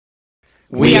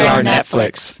We are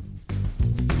Netflix.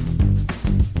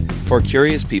 For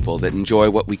curious people that enjoy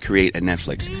what we create at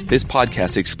Netflix, this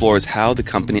podcast explores how the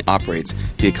company operates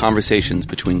via conversations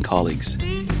between colleagues.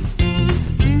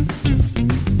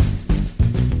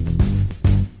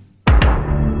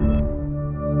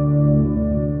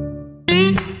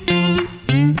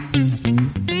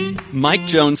 Mike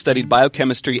Jones studied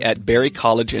biochemistry at Berry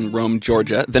College in Rome,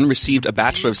 Georgia, then received a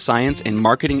Bachelor of Science in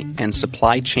Marketing and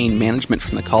Supply Chain Management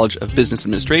from the College of Business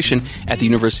Administration at the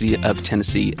University of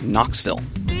Tennessee, Knoxville.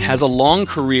 Has a long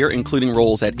career including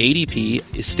roles at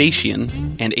ADP,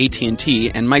 Station, and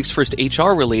AT&T, and Mike's first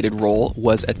HR-related role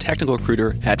was a technical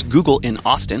recruiter at Google in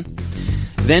Austin.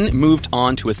 Then moved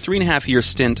on to a 3.5-year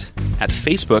stint at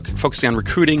Facebook, focusing on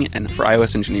recruiting and for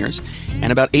iOS engineers.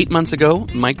 And about 8 months ago,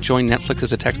 Mike joined Netflix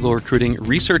as a technical recruiting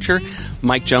researcher.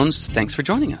 Mike Jones, thanks for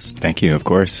joining us. Thank you, of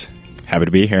course. Happy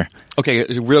to be here. Okay,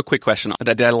 a real quick question.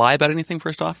 Did I lie about anything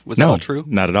first off? Was that all true?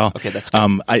 Not at all. Okay, that's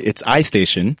good. It's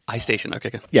iStation. iStation, okay,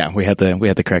 good. Yeah, we had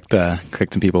to correct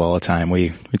some people all the time.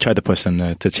 We tried to push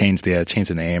them to change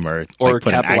the name or like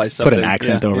capitalize put an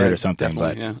accent over it or something.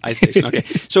 But yeah, iStation. Okay,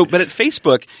 so but at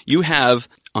Facebook you have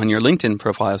on your LinkedIn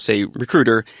profile say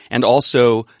recruiter and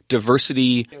also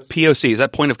diversity POC. Is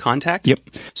that point of contact? Yep.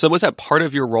 So was that part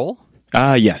of your role?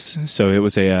 Yes. So it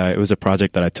was a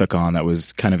project that I took on that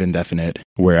was kind of indefinite,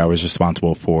 where I was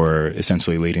responsible for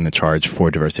essentially leading the charge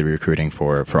for diversity recruiting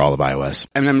for all of iOS.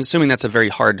 And I'm assuming that's a very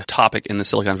hard topic in the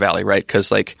Silicon Valley, right? Because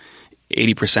like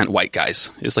 80% white guys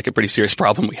is like a pretty serious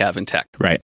problem we have in tech.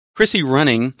 Right. Chrissy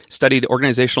Running studied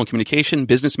organizational communication,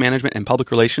 business management, and public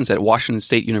relations at Washington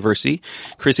State University.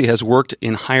 Chrissy has worked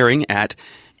in hiring at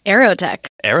Aerotech,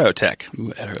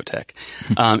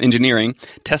 engineering,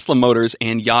 Tesla Motors,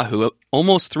 and Yahoo.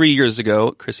 Almost 3 years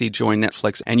ago, Chrissy joined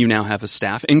Netflix, and you now have a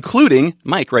staff, including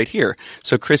Mike right here.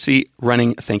 So Chrissy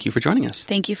Running, thank you for joining us.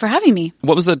 Thank you for having me.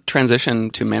 What was the transition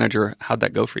to manager? How'd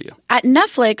that go for you? At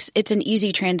Netflix, it's an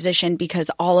easy transition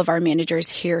because all of our managers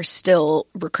here still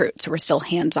recruit, so we're still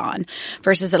hands-on,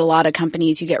 versus at a lot of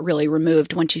companies, you get really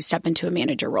removed once you step into a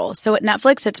manager role. So at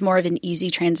Netflix, it's more of an easy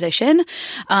transition,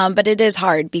 but it is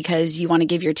hard because you want to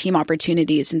give your team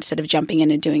opportunities instead of jumping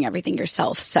in and doing everything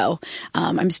yourself. So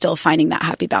I'm still finding that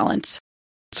happy balance.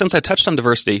 Since I touched on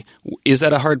diversity, is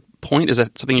that a hard point? Is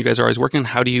that something you guys are always working on?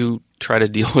 How do you try to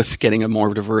deal with getting a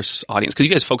more diverse audience? Because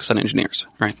you guys focus on engineers,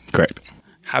 right? Correct.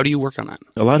 How do you work on that?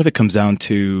 A lot of it comes down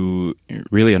to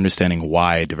really understanding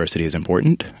why diversity is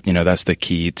important. You know, that's the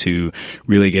key to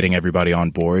really getting everybody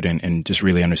on board and just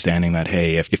really understanding that,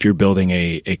 hey, if you're building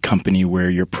a company where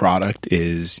your product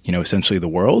is, you know, essentially the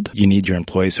world, you need your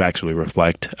employees to actually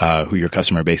reflect who your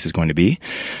customer base is going to be.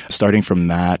 Starting from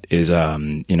that is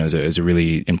a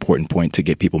really important point to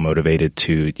get people motivated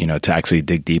to actually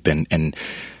dig deep and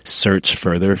search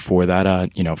further for that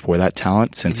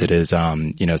talent, since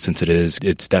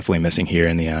mm-hmm. It's definitely missing here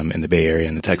in the Bay Area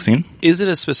in the tech scene. Is it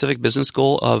a specific business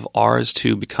goal of ours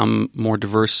to become more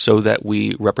diverse so that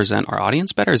we represent our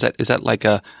audience better? Is that like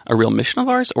a real mission of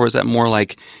ours, or is that more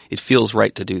like it feels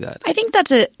right to do that? I think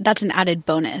that's an added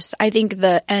bonus. I think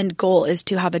the end goal is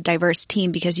to have a diverse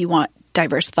team because you want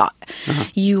diverse thought. Uh-huh.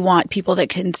 You want people that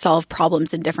can solve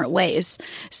problems in different ways.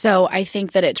 So I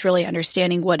think that it's really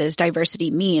understanding what does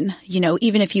diversity mean. You know,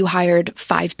 even if you hired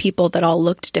 5 people that all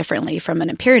looked differently from an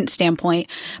appearance standpoint,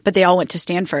 but they all went to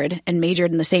Stanford and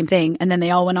majored in the same thing, and then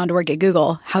they all went on to work at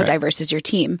Google, how diverse is your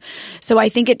team? So I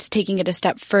think it's taking it a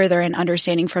step further and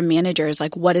understanding from managers,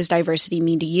 like, what does diversity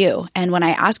mean to you? And when I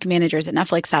ask managers at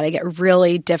Netflix that, I get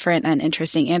really different and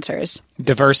interesting answers.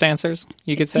 Diverse answers,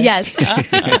 you could say? Yes.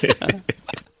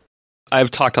 I've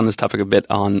talked on this topic a bit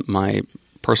on my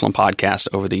personal podcast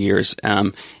over the years,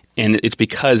 and it's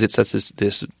because it's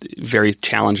this very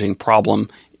challenging problem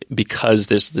because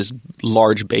there's this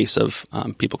large base of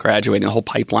people graduating, the whole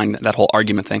pipeline, that whole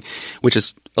argument thing, which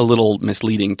is a little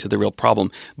misleading to the real problem.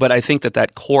 But I think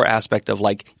that core aspect of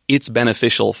like it's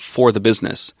beneficial for the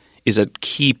business is a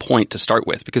key point to start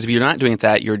with, because if you're not doing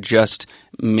that, you're just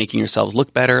making yourselves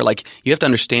look better. Like, you have to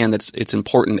understand that it's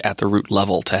important at the root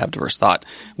level to have diverse thought,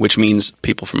 which means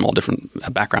people from all different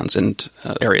backgrounds and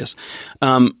areas.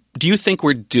 Do you think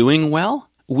we're doing well?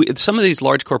 Some of these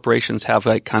large corporations have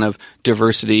like kind of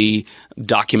diversity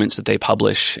documents that they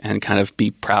publish and kind of be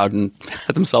proud and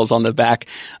pat themselves on the back.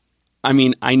 I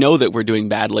mean, I know that we're doing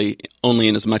badly only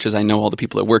in as much as I know all the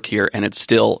people that work here, and it's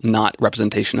still not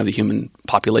representation of the human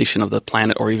population of the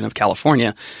planet or even of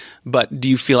California. But do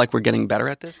you feel like we're getting better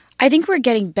at this? I think we're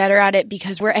getting better at it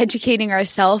because we're educating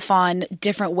ourselves on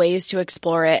different ways to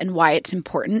explore it and why it's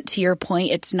important. To your point,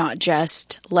 it's not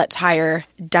just let's hire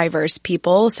diverse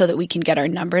people so that we can get our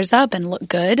numbers up and look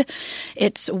good.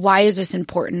 It's why is this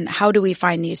important? How do we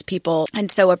find these people?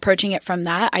 And so approaching it from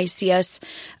that, I see us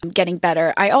getting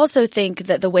better. I also think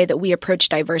that the way that we approach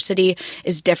diversity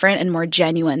is different and more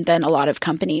genuine than a lot of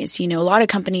companies. You know, a lot of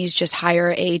companies just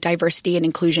hire a diversity and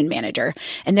inclusion manager,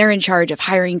 and they're in charge of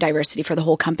hiring diversity for the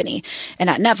whole company. And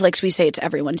at Netflix, we say it's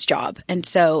everyone's job. And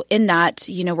so in that,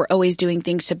 you know, we're always doing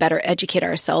things to better educate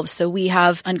ourselves. So we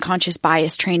have unconscious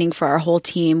bias training for our whole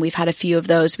team. We've had a few of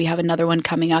those. We have another one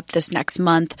coming up this next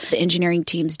month. The engineering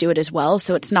teams do it as well.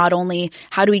 So it's not only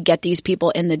how do we get these people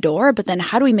in the door, but then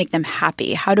how do we make them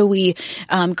happy? How do we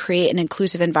create an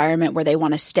inclusive environment where they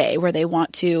want to stay, where they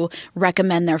want to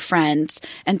recommend their friends?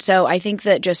 And so I think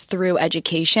that just through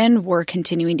education, we're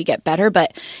continuing to get better,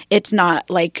 but it's not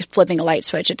like flipping a light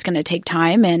switch. It's going to take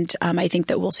time, and I think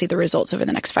that we'll see the results over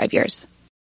the next 5 years.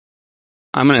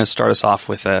 I'm going to start us off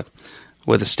with a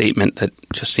statement that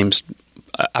just seems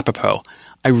apropos.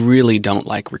 I really don't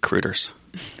like recruiters.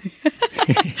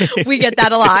 We get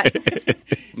that a lot.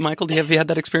 Michael, have you had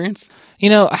that experience? You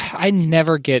know, I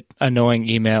never get annoying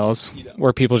emails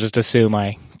where people just assume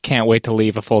I can't wait to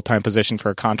leave a full-time position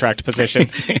for a contract position.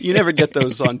 You never get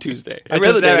those on Tuesday.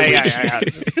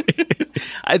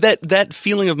 That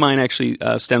feeling of mine actually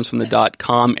stems from the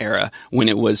 .com era when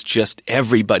it was just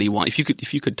everybody wanted.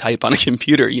 If you could type on a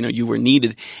computer, you know, you were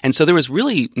needed, and so there was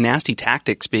really nasty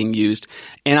tactics being used,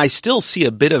 and I still see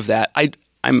a bit of that.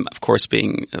 I'm, of course,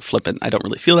 being flippant. I don't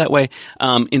really feel that way.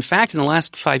 In fact, in the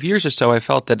last 5 years or so, I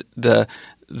felt that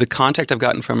the contact I've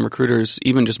gotten from recruiters,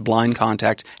 even just blind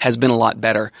contact, has been a lot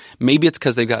better. Maybe it's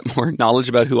because they've got more knowledge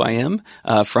about who I am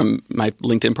from my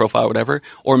LinkedIn profile or whatever,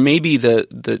 or maybe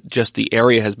the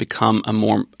area has become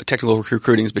technical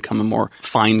recruiting has become a more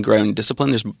fine-grained discipline.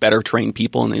 There's better trained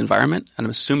people in the environment, and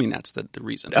I'm assuming that's the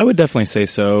reason. I would definitely say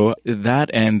so.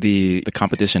 That and the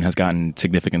competition has gotten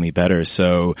significantly better.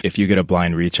 So if you get a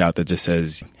blind reach out that just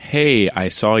says, hey, I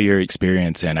saw your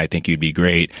experience and I think you'd be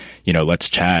great, you know, let's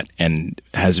chat, and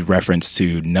has reference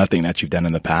to nothing that you've done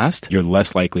in the past, you're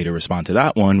less likely to respond to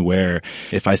that one. Where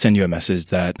if I send you a message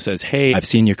that says, hey, I've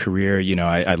seen your career, you know,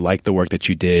 I like the work that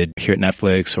you did here at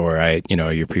Netflix or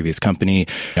your previous company,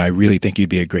 I really think you'd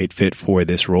be a great fit for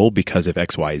this role because of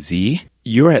XYZ,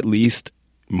 you're at least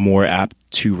more apt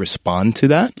to respond to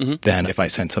that than if I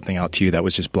sent something out to you that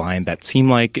was just blind, that seemed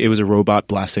like it was a robot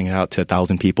blasting it out to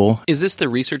 1,000 people. Is this the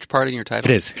research part in your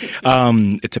title? It is.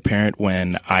 It's apparent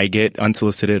when I get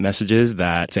unsolicited messages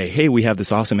that say, hey, we have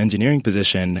this awesome engineering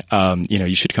position,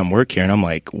 you should come work here. And I'm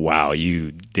like, wow,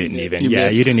 you didn't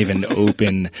even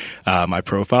open my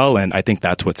profile. And I think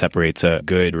that's what separates a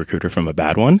good recruiter from a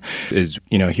bad one is,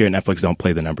 here at Netflix, don't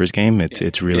play the numbers game.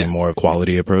 It's really more a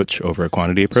quality approach over a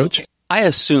quantity approach. I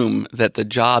assume that the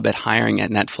job at hiring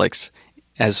at Netflix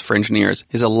as for engineers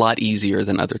is a lot easier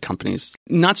than other companies.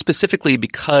 Not specifically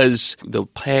because the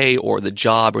pay or the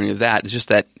job or any of that. It's just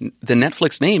that the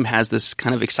Netflix name has this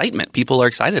kind of excitement. People are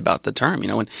excited about the term. You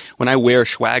know, when I wear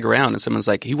swag around and someone's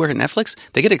like, you wear at Netflix?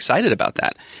 They get excited about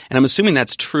that. And I'm assuming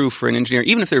that's true for an engineer,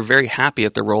 even if they're very happy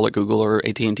at their role at Google or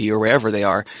AT&T or wherever they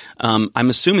are. I'm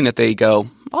assuming that they go,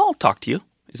 I'll talk to you.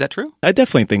 Is that true? I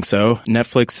definitely think so.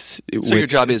 Netflix... So your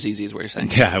job is easy is what you're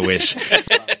saying? Yeah, I wish.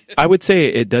 I would say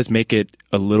it does make it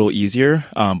a little easier,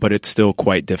 but it's still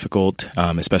quite difficult,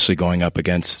 especially going up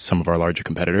against some of our larger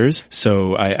competitors.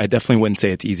 So I definitely wouldn't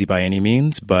say it's easy by any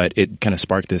means, but it kind of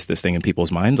sparked this thing in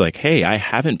people's minds like, hey, I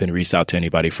haven't been reached out to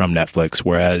anybody from Netflix,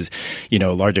 whereas, a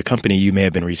larger company, you may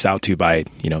have been reached out to by,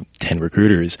 10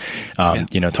 recruiters,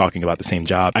 talking about the same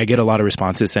job. I get a lot of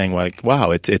responses saying like,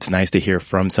 wow, it's nice to hear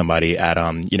from somebody at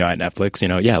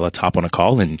Netflix, let's hop on a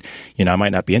call and, I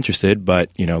might not be interested, but,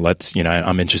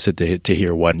 I'm interested to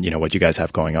hear what you guys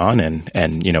have going on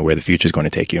and where the future is going to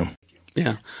take you.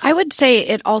 Yeah. I would say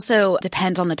it also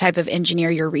depends on the type of engineer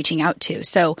you're reaching out to.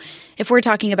 So if we're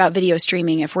talking about video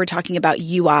streaming, if we're talking about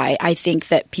UI, I think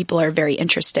that people are very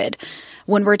interested.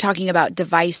 When we're talking about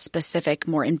device-specific,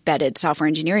 more embedded software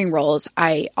engineering roles,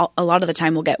 a lot of the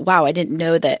time will get, wow, I didn't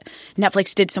know that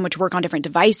Netflix did so much work on different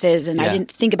devices, and I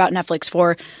didn't think about Netflix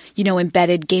for,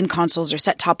 embedded game consoles or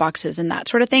set-top boxes and that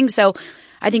sort of thing. So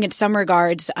I think in some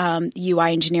regards,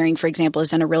 UI engineering, for example, has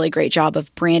done a really great job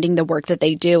of branding the work that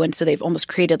they do. And so they've almost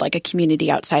created like a community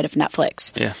outside of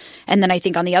Netflix. Yeah. And then I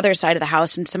think on the other side of the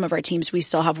house, in some of our teams, we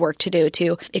still have work to do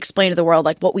to explain to the world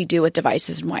like what we do with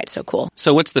devices and why it's so cool.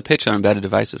 So what's the pitch on embedded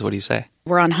devices? What do you say?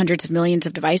 We're on hundreds of millions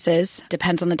of devices.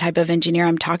 Depends on the type of engineer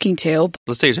I'm talking to.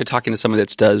 Let's say you're talking to someone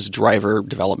that does driver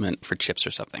development for chips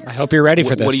or something. I hope you're ready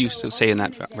for this. What do you say in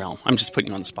that realm? I'm just putting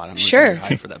you on the spot. I'm Sure.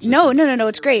 high for that No,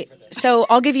 it's great. So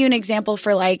I'll give you an example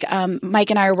for Mike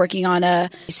and I are working on a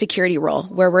security role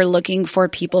where we're looking for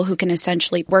people who can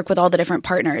essentially work with all the different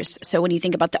partners. So when you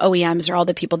think about the OEMs or all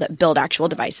the people that build actual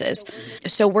devices.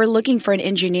 So we're looking for an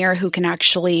engineer who can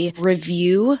actually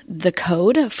review the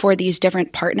code for these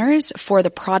different partners for the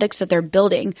products that they're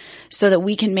building so that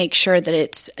we can make sure that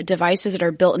it's devices that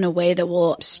are built in a way that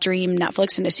will stream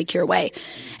Netflix in a secure way.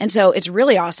 And so it's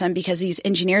really awesome because these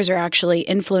engineers are actually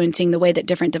influencing the way that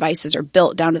different devices are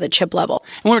built down to the chip level.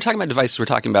 And when we're talking about devices, we're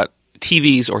talking about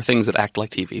TVs or things that act like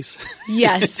TVs.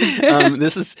 Yes.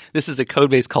 This is a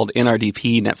code base called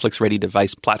NRDP, Netflix Ready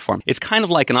Device Platform. It's kind of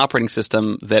like an operating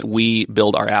system that we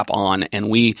build our app on, and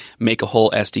we make a whole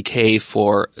SDK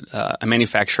for a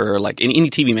manufacturer, like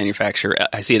any TV manufacturer.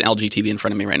 I see an LG TV in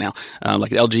front of me right now,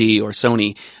 like LG or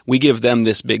Sony. We give them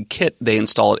this big kit. They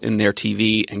install it in their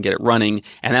TV and get it running.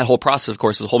 And that whole process, of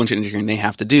course, is a whole bunch of engineering they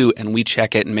have to do, and we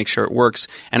check it and make sure it works.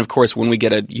 And of course, when we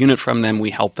get a unit from them,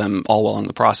 we help them all along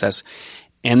the process.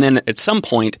 And then at some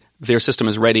point, their system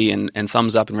is ready and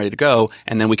thumbs up and ready to go,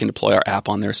 and then we can deploy our app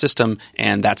on their system,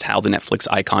 and that's how the Netflix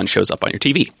icon shows up on your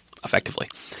TV, effectively.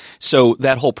 So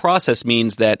that whole process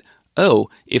means that,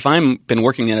 if I've been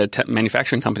working at a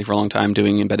manufacturing company for a long time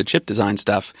doing embedded chip design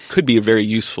stuff, could be a very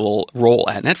useful role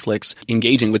at Netflix,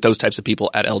 engaging with those types of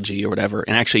people at LG or whatever,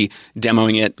 and actually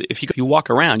demoing it. If you walk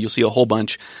around, you'll see a whole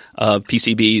bunch of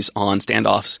PCBs on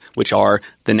standoffs, which are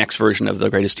the next version of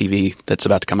the greatest TV that's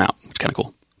about to come out, which is kind of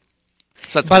cool.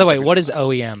 So by the way, what is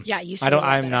OEM? Yeah, you said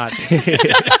I'm not.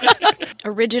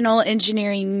 Original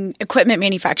engineering equipment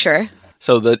manufacturer.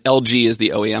 So the LG is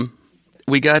the OEM.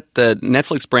 We got the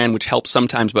Netflix brand, which helps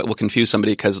sometimes, but will confuse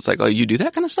somebody because it's like, you do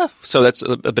that kind of stuff? So that's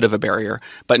a bit of a barrier.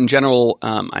 But in general,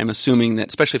 I'm assuming that,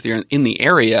 especially if they're in the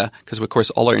area, because of course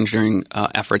all our engineering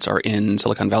efforts are in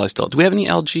Silicon Valley still. Do we have any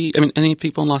any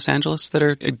people in Los Angeles that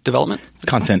are in development?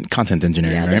 Content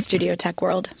engineering, right? The studio tech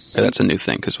world. So that's a new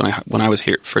thing because when I was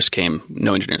here first came,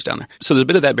 no engineers down there. So there's a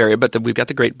bit of that barrier, but we've got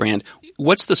the great brand.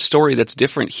 What's the story that's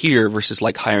different here versus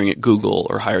like hiring at Google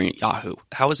or hiring at Yahoo?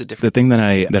 How is it different? The thing that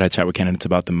I chat with candidates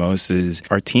about the most is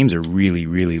our teams are really,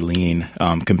 really lean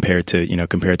compared to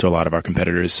a lot of our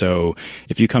competitors. So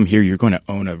if you come here, you're going to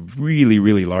own a really,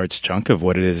 really large chunk of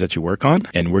what it is that you work on,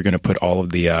 and we're going to put all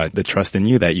of the trust in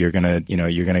you that you're going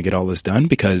to get all this done.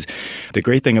 Because the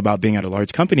great thing about being at a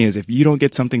large company is if you don't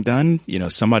get something done,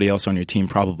 somebody else on your team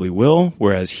probably will.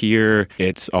 Whereas here,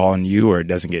 it's all on you or it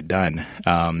doesn't get done.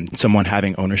 Someone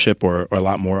having ownership or a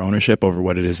lot more ownership over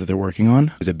what it is that they're working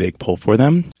on is a big pull for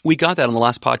them. We got that on the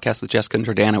last podcast with Jessica and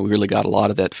Jordana. We really got a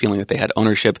lot of that feeling that they had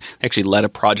ownership. They actually led a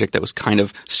project that was kind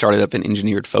of started up and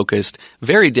engineered focused.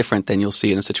 Very different than you'll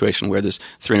see in a situation where there's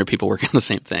 300 people working on the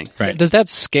same thing. Right. Does that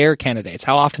scare candidates?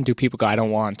 How often do people go, I don't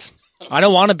want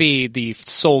to be the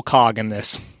sole cog in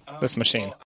this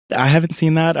machine? I haven't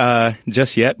seen that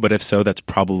just yet, but if so, that's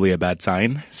probably a bad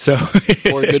sign. So,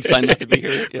 or a good sign not to be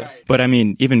here. Yeah. But I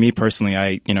mean, even me personally,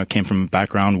 I came from a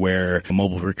background where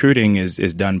mobile recruiting is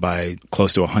done by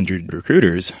close to 100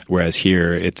 recruiters, whereas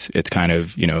here it's kind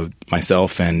of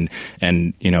myself and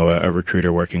a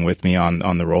recruiter working with me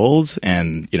on the roles,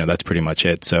 and that's pretty much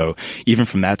it. So even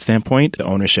from that standpoint, the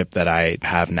ownership that I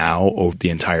have now over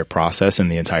the entire process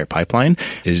and the entire pipeline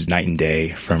is night and day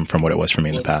from what it was for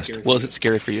me in the past. Well, is it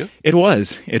scary for you? It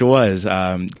was.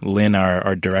 Lynn,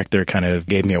 our director, kind of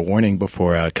gave me a warning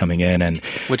before coming in, and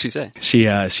what'd she say?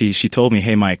 She told me,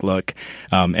 "Hey, Mike, look,"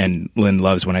 and Lynn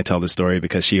loves when I tell the story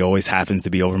because she always happens to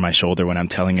be over my shoulder when I'm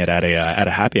telling it at a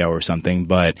happy hour or something.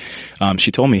 But she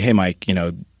told me, "Hey, Mike,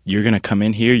 you're going to come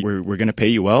in here, we're going to pay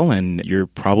you well, and you're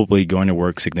probably going to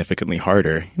work significantly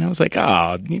harder." And I was like,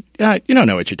 you don't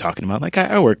know what you're talking about. Like,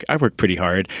 I work pretty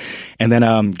hard. And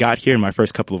then got here in my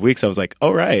first couple of weeks, I was like,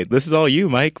 all right, this is all you,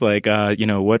 Mike. Like,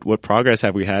 what progress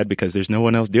have we had? Because there's no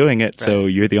one else doing it, right. So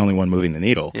you're the only one moving the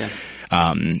needle. Yeah.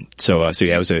 So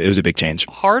yeah, it was a big change.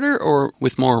 Harder or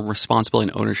with more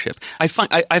responsibility and ownership? I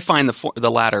find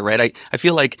the latter, right? I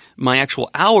feel like my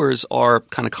actual hours are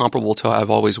kind of comparable to how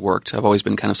I've always worked. I've always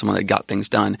been kind of someone that got things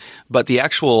done, but the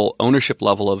actual ownership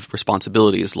level of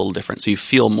responsibility is a little different. So you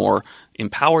feel more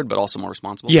empowered, but also more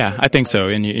responsible. Yeah, I think so.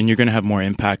 And you're going to have more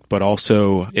impact, but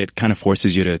also it kind of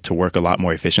forces you to work a lot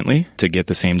more efficiently to get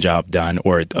the same job done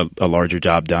or a larger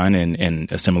job done in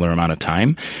a similar amount of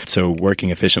time. So working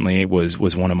efficiently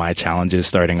was one of my challenges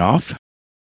starting off.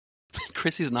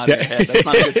 Chrissy's nodding her head. That's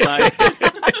not a good sign.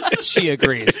 She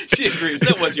agrees. She agrees.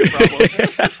 That was your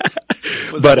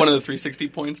problem. Was that one of the 360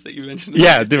 points that you mentioned?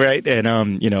 Yeah, right. And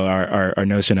our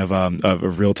notion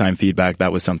of real-time feedback,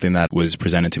 that was something that was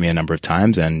presented to me a number of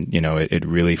times, and it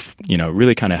really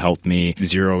kind of helped me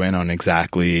zero in on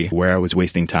exactly where I was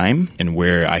wasting time and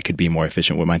where I could be more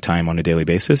efficient with my time on a daily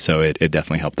basis. So it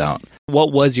definitely helped out.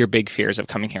 What was your big fears of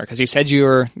coming here? Because you said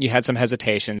you had some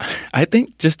hesitation. I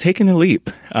think just taking the leap.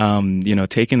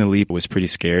 Taking the leap was pretty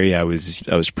scary. I was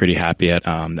pretty happy at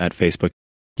Facebook.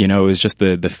 It was just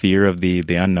the fear of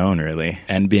the unknown, really,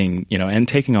 and being, and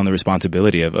taking on the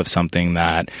responsibility of something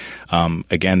that,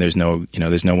 again, there's no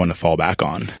one to fall back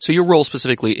on. So your role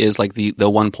specifically is like the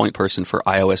 1 point person for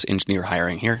iOS engineer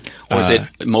hiring here, or is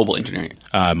it mobile engineering?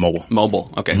 Mobile.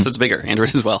 Mobile. Okay, so it's bigger.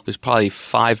 Android as well. There's probably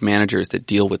 5 managers that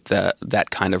deal with that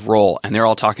kind of role, and they're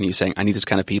all talking to you saying, "I need this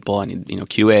kind of people. I need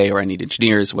QA, or I need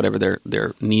engineers, whatever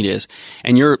their need is,"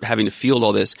 and you're having to field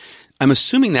all this. I'm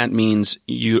assuming that means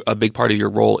a big part of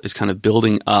your role is kind of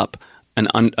building up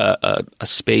a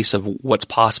space of what's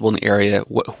possible in the area,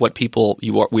 what people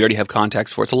we already have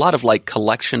contacts for. It's a lot of like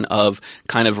collection of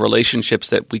kind of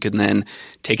relationships that we can then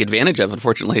take advantage of,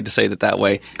 unfortunately, to say that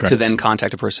way, correct, to then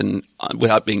contact a person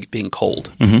without being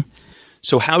cold. Mm-hmm.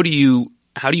 So how do you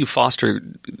foster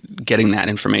getting that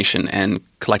information and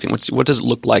collecting? What does it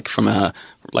look like from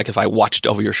if I watched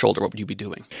over your shoulder, what would you be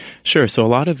doing? Sure. So a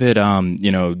lot of it,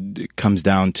 comes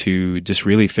down to just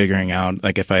really figuring out,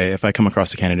 like if I come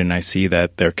across a candidate and I see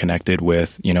that they're connected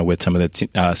with some of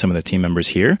the team members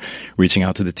here, reaching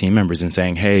out to the team members and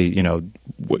saying, hey,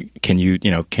 can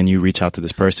you reach out to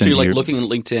this person? So you're like looking at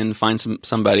LinkedIn, find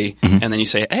somebody, mm-hmm, and then you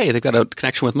say, hey, they've got a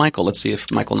connection with Michael. Let's see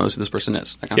if Michael knows who this person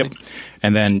is. That kind of thing.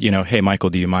 And then, hey, Michael,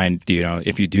 do you mind,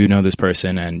 if you do know this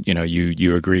person and,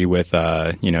 you agree with,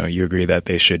 you agree that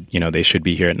they should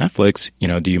be here at Netflix,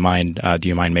 do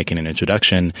you mind making an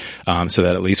introduction, so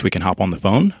that at least we can hop on the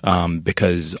phone?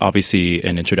 Because obviously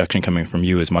an introduction coming from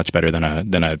you is much better than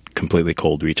a completely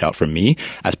cold reach out from me,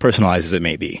 as personalized as it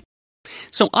may be.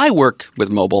 So I work with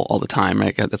mobile all the time,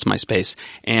 right? That's my space.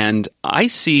 And I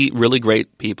see really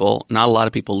great people, not a lot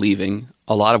of people leaving,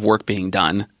 a lot of work being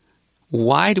done.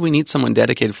 Why do we need someone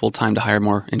dedicated full-time to hire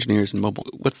more engineers in mobile?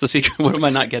 What's the secret? What am I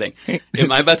not getting?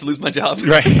 Am I about to lose my job?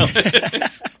 Right.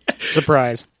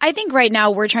 Surprise. I think right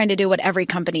now we're trying to do what every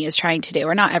company is trying to do,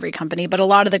 or not every company, but a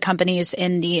lot of the companies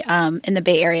in the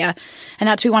Bay Area, and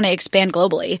that's we want to expand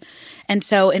globally. And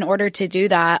so in order to do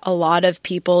that, a lot of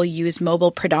people use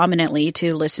mobile predominantly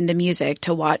to listen to music,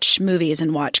 to watch movies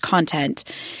and watch content.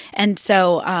 And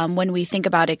so when we think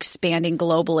about expanding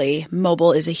globally,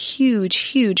 mobile is a huge,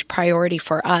 huge priority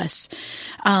for us.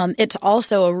 It's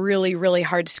also a really, really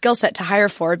hard skill set to hire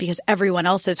for because everyone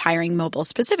else is hiring mobile,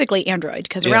 specifically Android,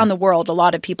 because around the world, a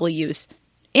lot of people use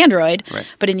Android. Right.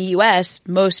 But in the U.S.,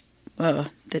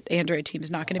 the Android team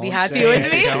is not going to be happy with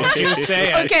me. Don't you say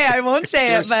it. Okay, I won't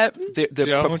say it, but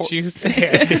don't you say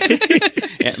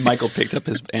it. Michael picked up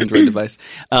his Android device.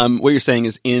 What you're saying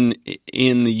is in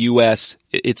the U.S.,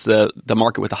 it's the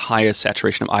market with the highest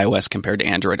saturation of iOS compared to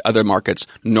Android. Other markets,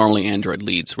 normally Android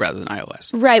leads rather than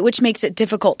iOS. Right, which makes it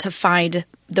difficult to find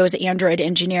those Android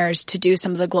engineers to do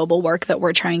some of the global work that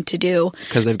we're trying to do.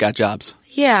 Because they've got jobs.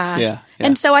 Yeah.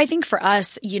 And so I think for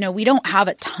us, we don't have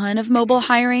a ton of mobile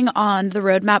hiring on the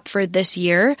roadmap for this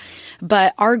year,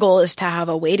 but our goal is to have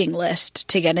a waiting list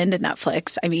to get into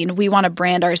Netflix. I mean, we want to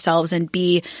brand ourselves and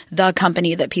be the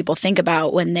company that people think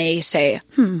about when they say,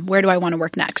 where do I want to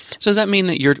work next? So does that mean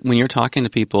that when you're talking to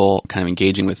people, kind of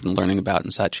engaging with and learning about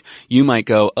and such, you might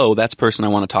go, oh, that's the person I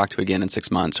want to talk to again in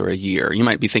 6 months or a year. You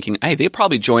might be thinking, hey, they'll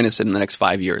probably join us in the next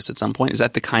 5 years at some point. Is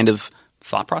that the kind of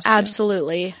thought process?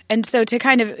 Absolutely. And so to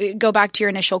kind of go back to your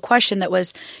initial question that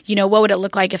was, what would it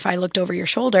look like if I looked over your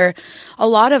shoulder? A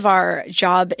lot of our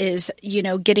job is,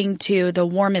 getting to the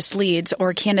warmest leads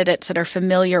or candidates that are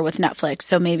familiar with Netflix.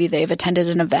 So maybe they've attended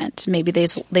an event. Maybe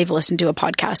they've listened to a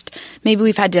podcast. Maybe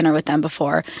we've had dinner with them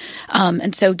before.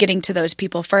 And so getting to those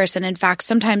people first. And in fact,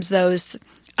 sometimes those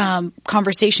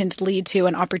conversations lead to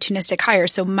an opportunistic hire.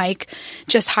 So Mike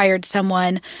just hired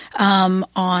someone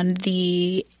on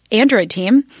the Android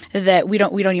team that we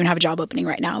don't even have a job opening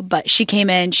right now, but she came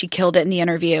in, she killed it in the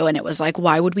interview, and it was like,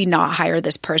 why would we not hire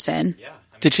this person? Yeah.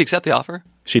 Did she accept the offer?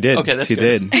 She did. Okay, that's she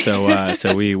good. did.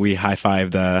 So we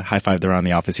high-fived around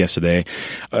the office yesterday.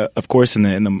 Of course, in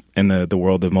the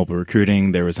world of mobile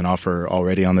recruiting, there was an offer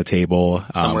already on the table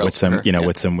with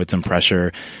some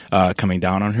pressure coming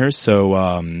down on her. So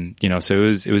so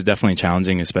it was definitely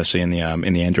challenging, especially in the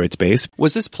Android space.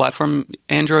 Was this platform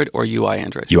Android or UI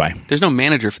Android? UI. There's no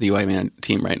manager for the UI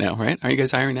team right now, right? Are you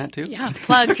guys hiring that too? Yeah.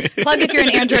 Plug if you're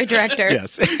an Android director.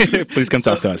 Yes. Please come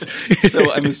talk to us.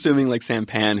 So I'm assuming like Sam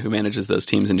Pan, who manages those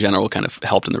teams in general kind of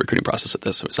helped in the recruiting process at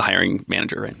this. It was the hiring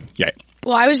manager, right? Yeah.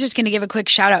 Well, I was just going to give a quick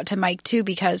shout out to Mike too,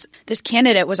 because this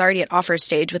candidate was already at offer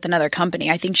stage with another company.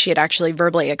 I think she had actually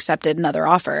verbally accepted another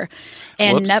offer,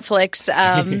 and Netflix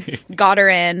got her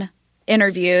in,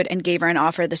 interviewed, and gave her an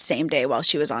offer the same day while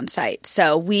she was on site.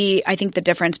 So I think the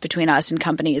difference between us and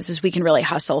companies is we can really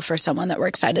hustle for someone that we're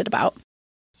excited about.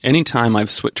 Anytime I've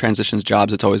transitioned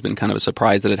jobs, it's always been kind of a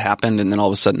surprise that it happened, and then all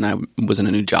of a sudden I was in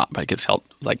a new job. Like, it felt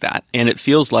like that. And it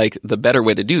feels like the better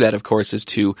way to do that, of course, is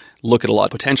to look at a lot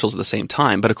of potentials at the same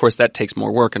time. But of course, that takes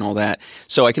more work and all that.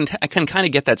 So I can kind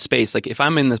of get that space. Like, if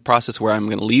I'm in the process where I'm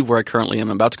going to leave where I currently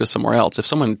am, I'm about to go somewhere else, if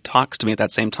someone talks to me at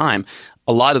that same time,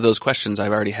 a lot of those questions I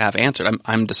already have answered.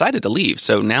 I'm decided to leave.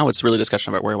 So now it's really a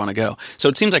discussion about where I want to go. So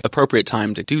it seems like appropriate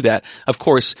time to do that. Of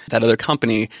course, that other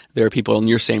company, there are people in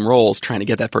your same roles trying to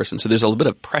get that person. So there's a little bit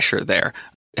of pressure there.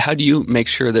 How do you make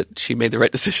sure that she made the right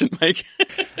decision, Mike?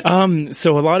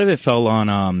 So a lot of it fell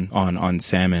on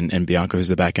Sam and Bianca, who's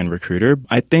the back-end recruiter.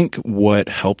 I think what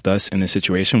helped us in this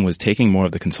situation was taking more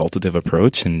of the consultative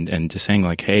approach and just saying,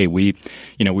 like, hey, we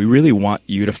really want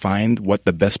you to find what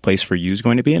the best place for you is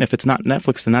going to be. And if it's not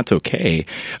Netflix, then that's okay.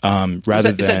 Is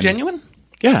that genuine?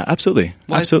 Yeah, absolutely.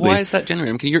 Absolutely. Why is that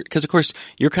genuine? Because, of course,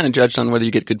 you're kind of judged on whether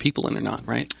you get good people in or not,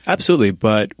 right? Absolutely.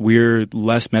 But we're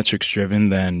less metrics driven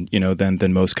than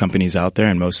most companies out there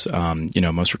and most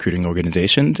recruiting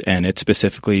organizations. And it's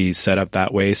specifically set up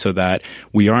that way so that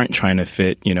we aren't trying to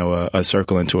fit, a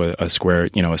circle into a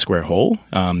square hole.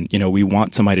 We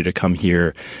want somebody to come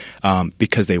here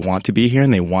because they want to be here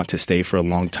and they want to stay for a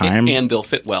long time. And they'll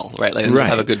fit well, right? Like, they'll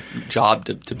have a good job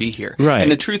to be here. Right.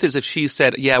 And the truth is, if she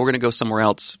said, yeah, we're going to go somewhere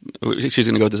else, she's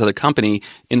going to go with this other company,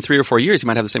 in 3 or 4 years, you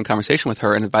might have the same conversation with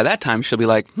her. And by that time, she'll be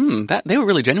like, that they were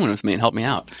really genuine with me and helped me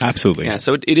out. Absolutely. Yeah.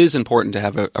 So it is important to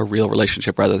have a real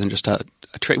relationship rather than just a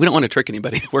trick. We don't want to trick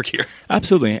anybody to work here.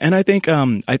 Absolutely. And I think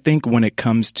when it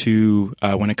comes to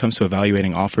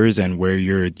evaluating offers and where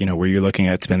you're looking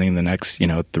at spending the next,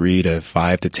 3 to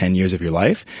 5 to 10 years of your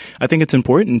life, I think it's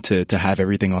important to have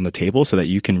everything on the table so that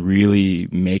you can really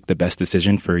make the best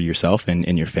decision for yourself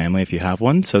and your family if you have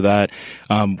one, so that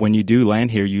when you do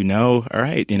land here, all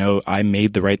right, I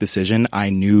made the right decision. I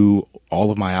knew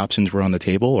all of my options were on the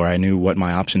table, or I knew what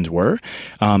my options were,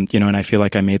 and I feel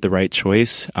like I made the right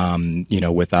choice,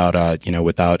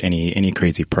 without any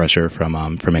crazy pressure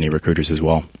from any recruiters as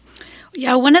well.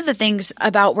 Yeah, one of the things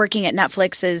about working at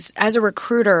Netflix is, as a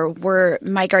recruiter,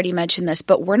 Mike already mentioned this,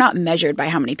 but we're not measured by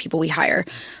how many people we hire.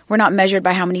 We're not measured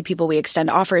by how many people we extend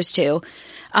offers to.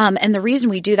 And the reason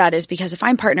we do that is because if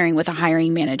I'm partnering with a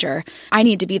hiring manager, I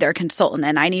need to be their consultant,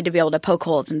 and I need to be able to poke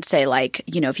holes and say, like,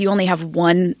 if you only have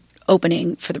one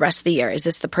opening for the rest of the year, is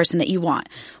this the person that you want?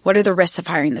 What are the risks of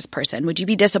hiring this person? Would you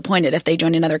be disappointed if they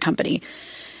join another company?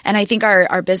 And I think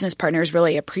our business partners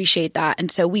really appreciate that.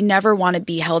 And so we never want to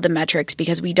be held to metrics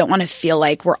because we don't want to feel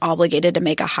like we're obligated to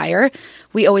make a hire.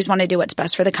 We always want to do what's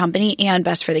best for the company and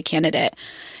best for the candidate.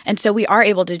 And so we are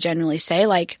able to genuinely say,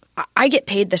 like, I get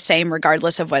paid the same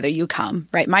regardless of whether you come,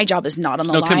 right? My job is not on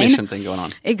the line. No commission thing going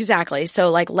on. Exactly. So,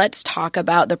 like, let's talk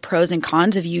about the pros and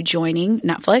cons of you joining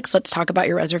Netflix. Let's talk about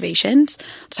your reservations.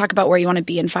 Let's talk about where you want to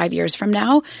be in 5 years from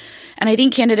now. And I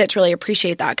think candidates really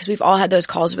appreciate that because we've all had those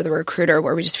calls with a recruiter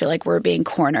where we just feel like we're being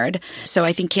cornered. So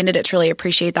I think candidates really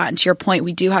appreciate that. And to your point,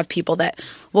 we do have people that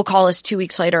will call us 2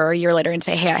 weeks later or a year later and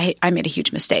say, hey, I made a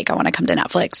huge mistake. I want to come to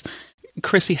Netflix.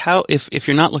 Chrissy, if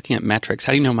you're not looking at metrics,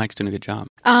 how do you know Mike's doing a good job?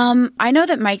 I know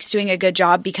that Mike's doing a good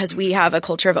job because we have a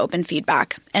culture of open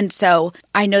feedback. And so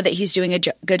I know that he's doing a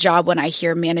good job when I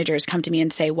hear managers come to me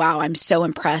and say, wow, I'm so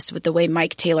impressed with the way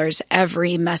Mike tailors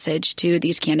every message to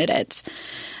these candidates.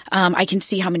 I can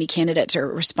see how many candidates are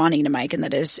responding to Mike and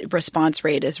that his response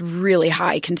rate is really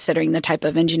high considering the type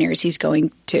of engineers he's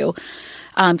going to.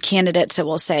 Candidates that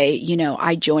will say,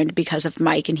 I joined because of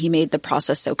Mike and he made the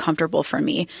process so comfortable for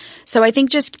me. So I think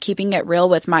just keeping it real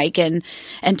with Mike and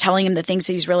telling him the things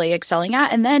that he's really excelling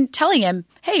at, and then telling him,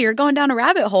 hey, you're going down a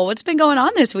rabbit hole. What's been going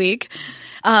on this week?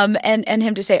 And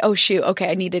him to say, oh, shoot,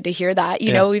 okay, I needed to hear that.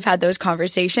 You know, we've had those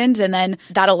conversations, and then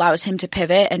that allows him to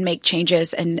pivot and make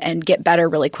changes and get better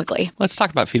really quickly. Let's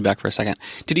talk about feedback for a second.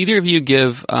 Did either of you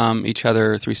give each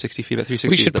other 360 feedback? 360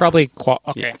 we should probably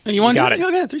okay. You want got it. Go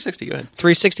ahead. 360. Go ahead.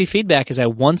 360 feedback is a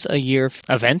once-a-year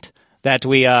event that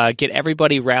we get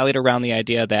everybody rallied around the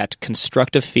idea that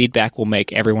constructive feedback will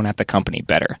make everyone at the company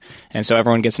better. And so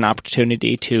everyone gets an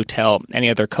opportunity to tell any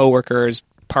of their coworkers,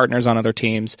 partners on other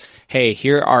teams, hey,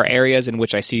 here are areas in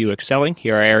which I see you excelling.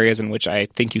 Here are areas in which I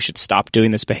think you should stop doing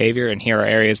this behavior. And here are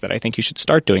areas that I think you should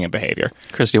start doing a behavior.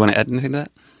 Chris, do you want to add anything to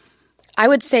that? I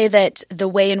would say that the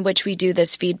way in which we do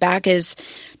this feedback is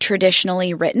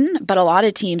traditionally written, but a lot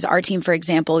of teams, our team, for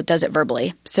example, does it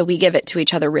verbally. So we give it to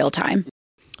each other real time.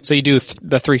 So you do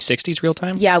the 360s real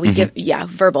time? Yeah, we give,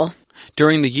 verbal.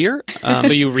 During the year?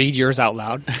 So you read yours out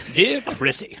loud? Dear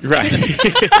Chrissy. Right.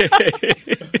 It's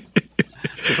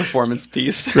a performance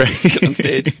piece on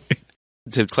stage.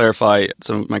 To clarify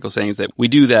some of Michael's saying is that we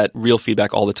do that real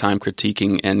feedback all the time,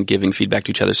 critiquing and giving feedback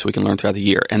to each other so we can learn throughout the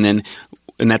year. And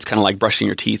that's kind of like brushing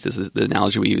your teeth is the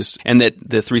analogy we use. And that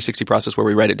the 360 process where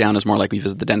we write it down is more like we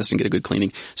visit the dentist and get a good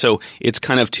cleaning. So it's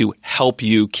kind of to help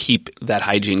you keep that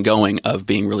hygiene going of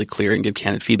being really clear and give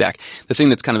candid feedback. The thing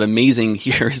that's kind of amazing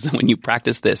here is that when you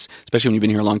practice this, especially when you've been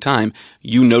here a long time,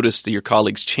 you notice that your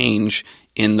colleagues change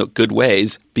in the good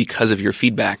ways because of your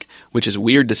feedback, which is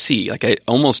weird to see. Like I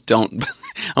almost don't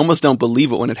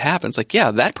believe it when it happens. Like, yeah,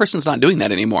 that person's not doing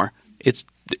that anymore.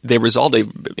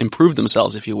 They've improved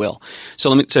themselves, if you will.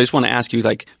 So I just want to ask you,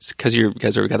 like, because you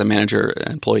guys have got the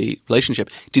manager-employee relationship,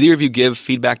 did either of you give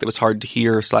feedback that was hard to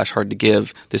hear / hard to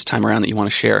give this time around that you want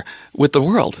to share with the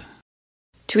world?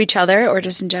 To each other or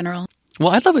just in general? Well,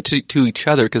 I'd love it to each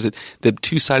other because the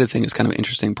two-sided thing is kind of an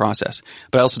interesting process.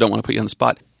 But I also don't want to put you on the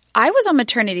spot. I was on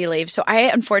maternity leave, so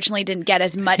I unfortunately didn't get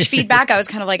as much feedback. I was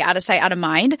kind of like out of sight, out of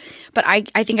mind. But I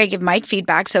think I give Mike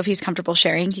feedback, so if he's comfortable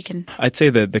sharing, he can. I'd say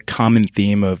that the common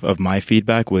theme of my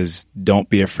feedback was don't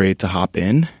be afraid to hop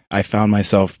in. I found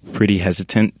myself pretty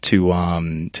hesitant to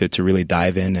really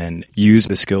dive in and use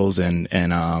the skills and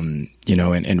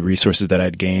resources that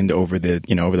I'd gained over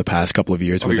the past couple of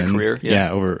years over your career.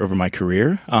 Yeah, over my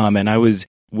career. And I was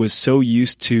so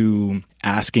used to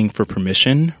asking for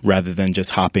permission rather than just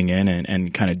hopping in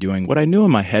and kind of doing what I knew in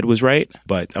my head was right.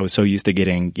 But I was so used to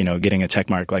getting a check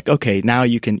mark like, okay, now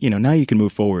you can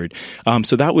move forward.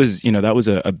 So that was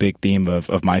a big theme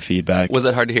of my feedback. Was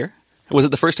that hard to hear? Was it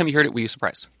the first time you heard it? Were you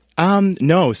surprised?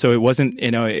 No. So it wasn't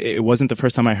the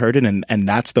first time I heard it. And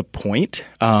that's the point,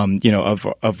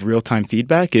 of real-time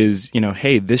feedback is,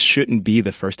 hey, this shouldn't be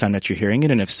the first time that you're hearing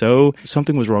it. And if so,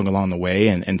 something was wrong along the way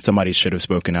and somebody should have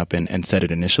spoken up and said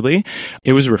it initially.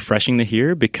 It was refreshing to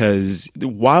hear because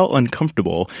while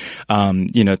uncomfortable,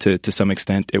 to some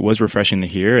extent, it was refreshing to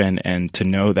hear and to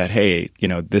know that, hey,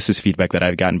 this is feedback that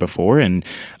I've gotten before. And,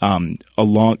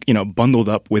 bundled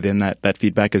up within that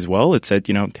feedback as well, it said,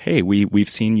 hey, we've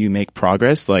seen you make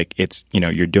progress, like it's,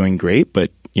 you're doing great,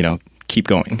 but, keep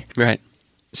going. Right.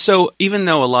 So even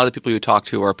though a lot of the people you talk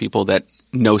to are people that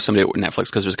know somebody at Netflix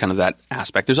because there's kind of that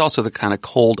aspect, there's also the kind of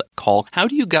cold call. How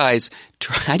do you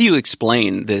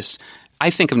explain this? I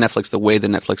think of Netflix, the way the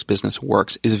Netflix business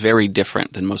works is very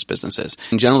different than most businesses.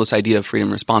 In general, this idea of freedom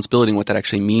and responsibility and what that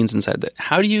actually means inside that,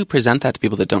 how do you present that to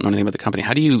people that don't know anything about the company?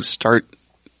 How do you start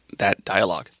that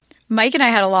dialogue? Mike and I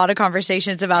had a lot of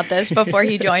conversations about this before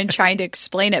he joined, trying to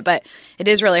explain it, but it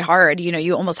is really hard.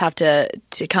 You almost have to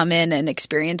come in and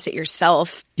experience it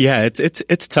yourself. Yeah,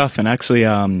 it's tough. And actually,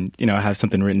 I have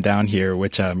something written down here,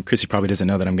 which Chrissy probably doesn't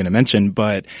know that I'm going to mention,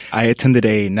 but I attended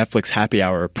a Netflix happy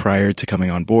hour prior to coming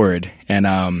on board.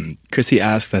 And Chrissy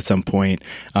asked at some point,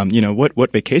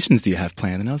 what vacations do you have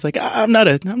planned? And I was like, I'm not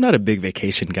a big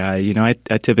vacation guy. I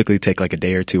typically take like a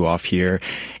day or two off here.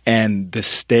 And the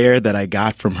stare that I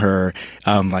got from her,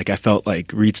 I felt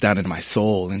like reached down into my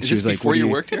soul. And she was like, before you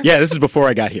worked here? Yeah, this is before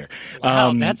I got here.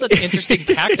 Wow, that's an interesting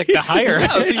tactic to hire.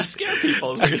 Wow, so you scare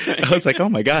people. I was like, oh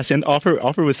my gosh. And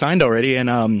offer was signed already.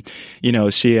 And,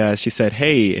 she said,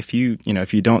 hey, if you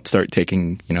don't start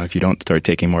taking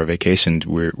more vacations,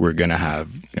 we're going to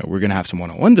have some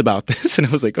one-on-ones about this. And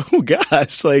I was like, oh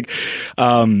gosh,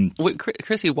 Wait,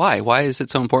 Chrissy, why? Why is it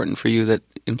so important for you that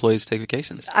employees take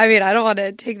vacations? I mean, I don't want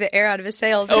to take the air out of his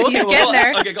sails. He's getting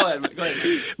there. Okay, go ahead.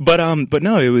 But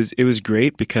no, it was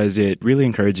great because it really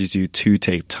encourages you to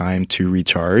take time to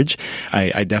recharge.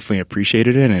 I definitely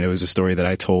appreciated it. And it was a story that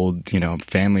I told,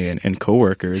 family and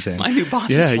coworkers. And my new boss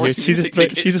is forcing me to take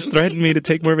vacation. She just threatened me to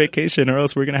take more vacation or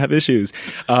else we're going to have issues.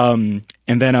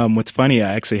 And then what's funny,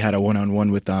 I actually had a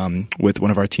one-on-one with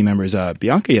one of our team members,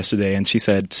 Bianca, yesterday, and she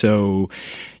said, so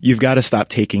you've got to stop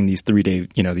taking these 3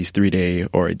 day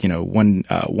or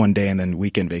one day and then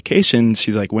weekend vacations.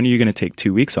 She's like, when are you going to take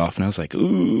 2 weeks off? And I was like,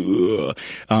 ooh.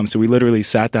 So we literally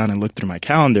sat down and looked through my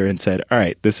calendar and said, all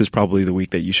right, this is probably the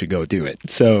week that you should go do it.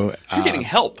 So you're getting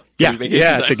help.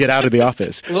 Yeah, to get out of the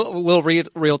office. A little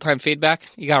real-time feedback.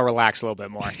 You got to relax a little bit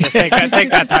more. Just take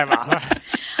that time off.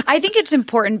 I think it's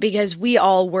important because we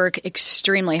all work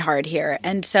extremely hard here.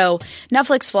 And so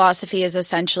Netflix philosophy is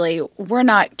essentially we're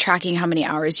not tracking how many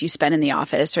hours you spend in the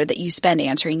office or that you spend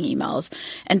answering emails.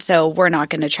 And so we're not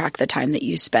going to track the time that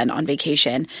you spend on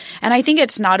vacation. And I think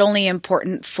it's not only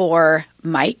important for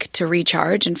Mike to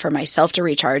recharge and for myself to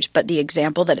recharge, but the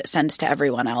example that it sends to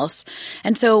everyone else.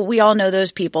 And so we all know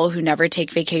those people who never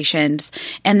take vacations,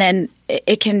 and then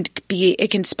it can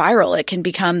spiral. It can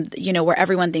become, where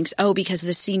everyone thinks, oh, because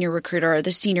the senior recruiter or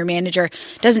the senior manager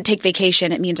doesn't take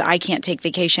vacation, it means I can't take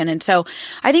vacation. And so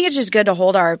I think it's just good to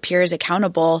hold our peers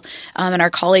accountable and our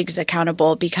colleagues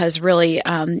accountable, because really,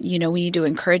 we need to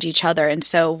encourage each other. And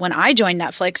so when I joined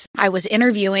Netflix, I was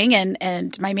interviewing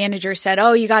and my manager said,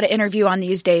 oh, you got to interview on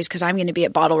these days because I'm going to be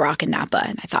at Bottle Rock in Napa.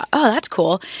 And I thought, oh, that's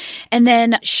cool. And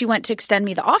then she went to extend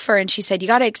me the offer and she said, you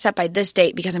got to accept by this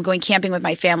date because I'm going camping with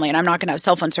my family and I'm not going to have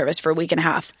cell phone service for a week and a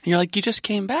half. And you're like, you just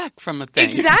came back from a thing.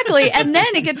 Exactly. And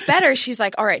then it gets better. She's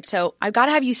like, all right, so I've got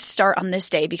to have you start on this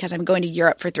day because I'm going to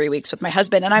Europe for 3 weeks with my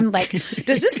husband. And I'm like,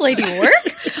 does this lady work?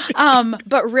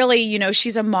 But really,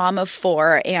 she's a mom of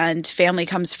 4 and family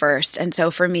comes first. And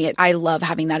so for me, I love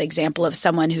having that example of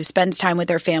someone who spends time with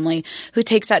their family, who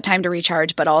takes that time to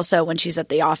recharge, but also when she's at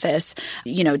the office,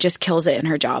 just kills it in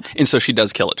her job. And so she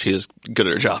does kill it. She is good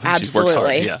at her job. Absolutely.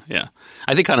 She works hard. Yeah.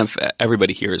 I think kind of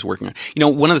everybody here is working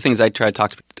on. One of the things I try to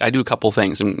talk to, I do a couple of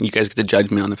things, and you guys get to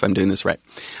judge me on if I'm doing this right.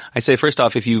 I say, first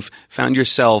off, if you've found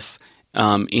yourself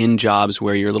in jobs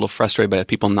where you're a little frustrated by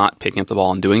people not picking up the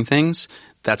ball and doing things,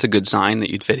 that's a good sign that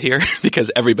you'd fit here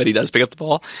because everybody does pick up the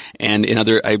ball. And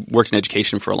I worked in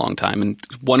education for a long time, and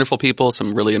wonderful people,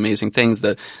 some really amazing things.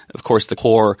 Of course, the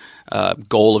core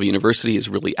goal of a university is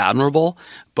really admirable,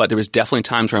 but there was definitely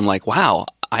times where I'm like, wow,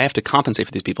 I have to compensate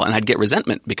for these people. And I'd get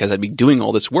resentment because I'd be doing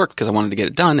all this work because I wanted to get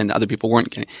it done and other people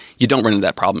weren't. You don't run into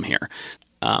that problem here.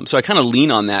 So I kind of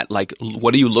lean on that, like,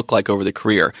 what do you look like over the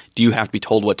career? Do you have to be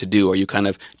told what to do? Or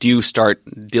do you start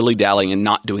dilly-dallying and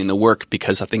not doing the work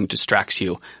because something distracts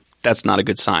you? That's not a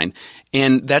good sign.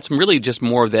 And that's really just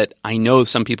more of that I know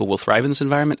some people will thrive in this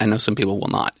environment. I know some people will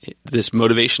not. This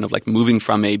motivation of moving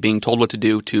from being told what to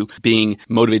do to being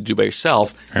motivated to do by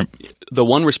yourself. Right. The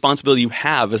one responsibility you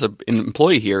have as an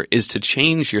employee here is to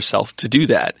change yourself to do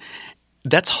that.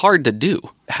 That's hard to do.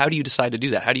 How do you decide to do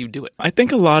that? How do you do it? I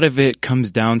think a lot of it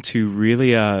comes down to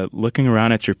really looking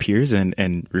around at your peers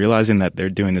and realizing that they're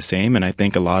doing the same. And I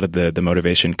think a lot of the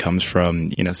motivation comes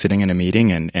from, sitting in a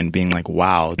meeting and being like,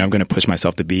 wow, I'm going to push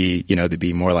myself to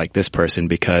be more like this person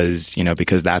because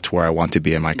that's where I want to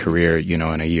be in my career,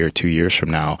 in a year, 2 years from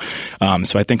now.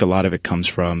 So I think a lot of it comes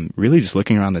from really just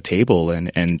looking around the table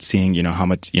and seeing, how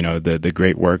much, the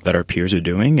great work that our peers are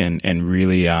doing and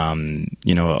really, a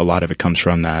lot of it comes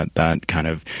from that kind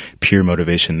of pure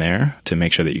motivation there to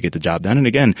make sure that you get the job done. And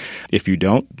again, if you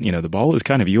don't, the ball is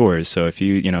kind of yours. So if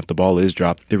if the ball is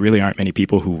dropped, there really aren't many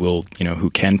people who will, who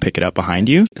can pick it up behind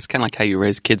you. It's kind of like how you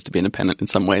raise kids to be independent in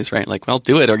some ways, right? Like, well,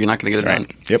 do it or you're not going to get it done.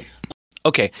 Yep.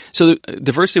 Okay, so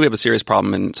diversity, we have a serious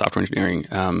problem in software engineering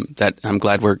that I'm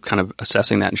glad we're kind of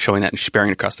assessing that and showing that and sharing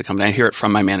it across the company. I hear it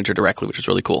from my manager directly, which is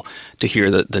really cool to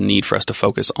hear the need for us to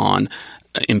focus on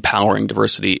empowering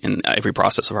diversity in every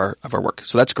process of our work.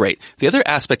 So that's great. The other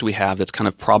aspect we have that's kind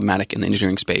of problematic in the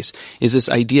engineering space is this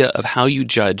idea of how you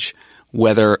judge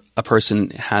whether a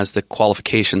person has the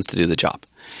qualifications to do the job.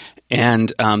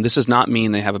 And this does not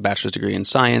mean they have a bachelor's degree in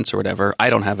science or whatever.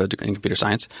 I don't have a degree in computer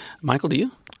science. Michael, do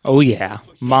you? Oh, yeah.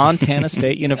 Montana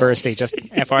State University. Just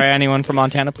FYI, anyone from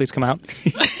Montana, please come out.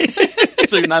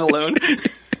 So you're not alone?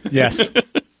 Yes.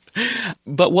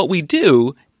 But what we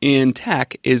do in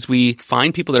tech is we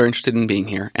find people that are interested in being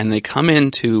here, and they come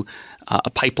into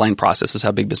a pipeline process. This is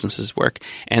how big businesses work.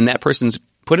 And that person's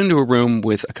put into a room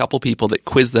with a couple people that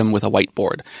quiz them with a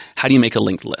whiteboard. How do you make a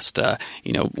linked list?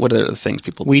 What are the things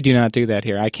people do? We do not do that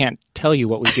here. I can't tell you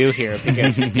what we do here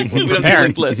because people we don't have a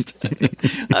linked list.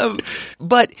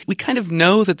 But we kind of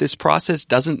know that this process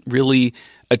doesn't really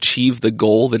achieve the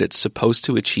goal that it's supposed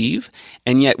to achieve.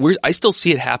 And yet I still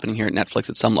see it happening here at Netflix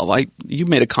at some level. You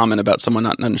made a comment about someone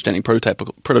not understanding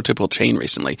prototypical chain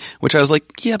recently, which I was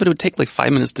like, yeah, but it would take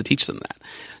 5 minutes to teach them that.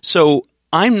 So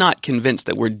I'm not convinced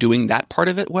that we're doing that part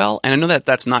of it well. And I know that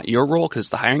that's not your role because it's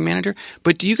the hiring manager.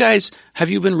 But have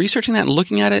you been researching that and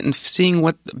looking at it and seeing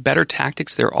what better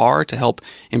tactics there are to help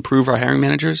improve our hiring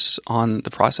managers on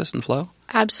the process and flow?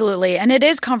 Absolutely. And it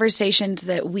is conversations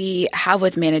that we have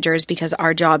with managers because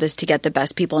our job is to get the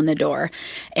best people in the door.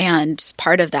 And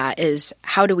part of that is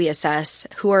how do we assess?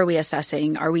 Who are we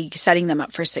assessing? Are we setting them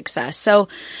up for success? So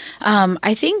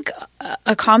I think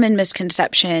a common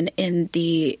misconception in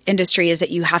the industry is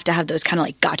that you have to have those kind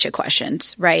of gotcha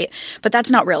questions, right? But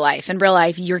that's not real life. In real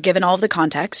life, you're given all of the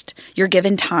context, you're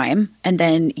given time, and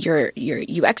then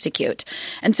you execute.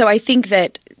 And so I think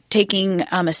that taking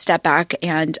a step back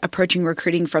and approaching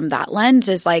recruiting from that lens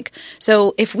is like,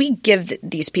 so if we give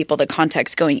these people the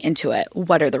context going into it,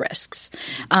 what are the risks?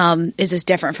 Is this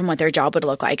different from what their job would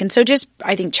look like? And so just,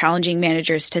 I think, challenging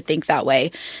managers to think that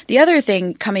way. The other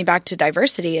thing, coming back to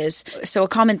diversity, is, so a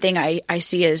common thing I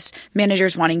see is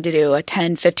managers wanting to do a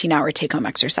 10, 15-hour take-home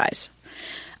exercise.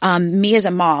 Me as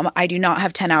a mom, I do not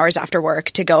have 10 hours after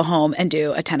work to go home and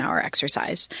do a 10-hour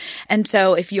exercise. And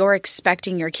so if you're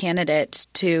expecting your candidates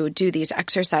to do these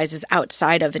exercises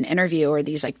outside of an interview or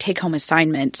these like take-home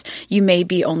assignments, you may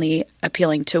be only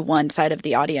appealing to one side of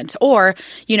the audience. Or,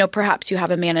 perhaps you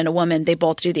have a man and a woman, they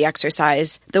both do the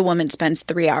exercise. The woman spends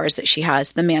 3 hours that she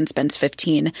has, the man spends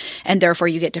 15, and therefore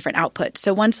you get different outputs.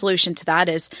 So one solution to that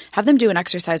is have them do an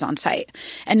exercise on site.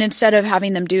 And instead of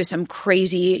having them do some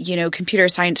crazy, computer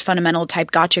science fundamental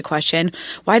type gotcha question,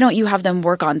 why don't you have them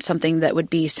work on something that would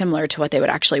be similar to what they would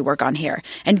actually work on here,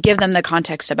 and give them the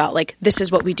context about like, this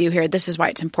is what we do here, this is why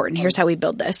it's important, here's how we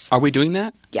build this. Are we doing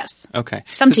that? Yes. Okay.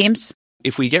 Some teams.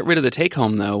 If we get rid of the take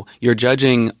home, though, you're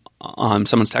judging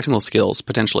someone's technical skills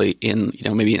potentially in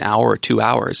maybe an hour or 2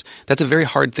 hours. That's a very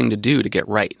hard thing to do to get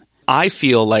right. I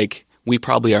feel like we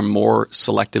probably are more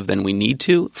selective than we need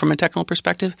to from a technical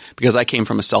perspective, because I came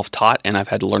from a self-taught and I've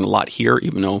had to learn a lot here,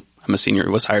 even though I'm a senior,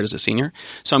 was hired as a senior.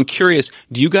 So I'm curious,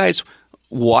 do you guys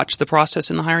watch the process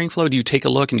in the hiring flow? Do you take a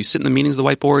look and do you sit in the meetings, the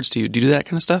whiteboards? Do you do that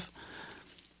kind of stuff?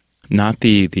 Not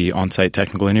the on-site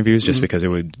technical interviews, just because it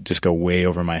would just go way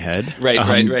over my head.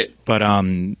 Right. But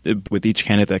with each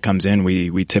candidate that comes in,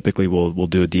 we typically will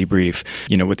do a debrief,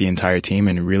 with the entire team,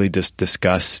 and really just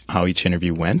discuss how each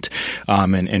interview went,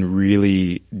 and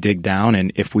really dig down.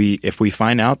 And if we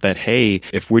find out that, hey,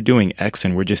 if we're doing X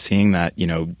and we're just seeing that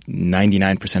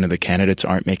 99% of the candidates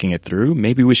aren't making it through,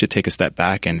 maybe we should take a step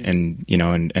back and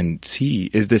see,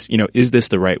 is this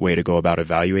the right way to go about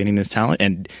evaluating this talent,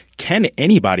 and can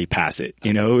anybody pass it?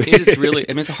 It is really,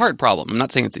 it's a hard problem. I'm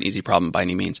not saying it's an easy problem by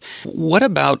any means. What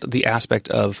about the aspect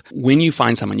of when you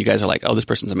find someone, you guys are like, oh, this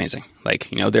person's amazing. Like,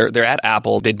 they're at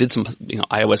Apple. They did some,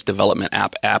 iOS development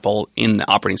Apple in the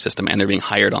operating system, and they're being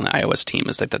hired on the iOS team.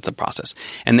 It's like, that's a process.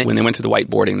 And then when they went through the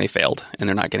whiteboarding, they failed and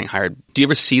they're not getting hired. Do you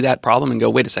ever see that problem and go,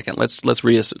 wait a second, let's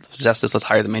reassess this. Let's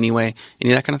hire them anyway.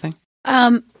 Any of that kind of thing?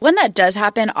 When that does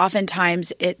happen,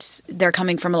 oftentimes they're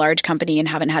coming from a large company and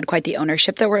haven't had quite the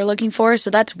ownership that we're looking for. So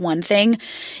that's one thing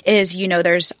is,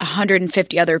 there's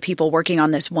 150 other people working on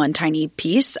this one tiny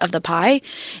piece of the pie.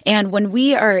 And when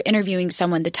we are interviewing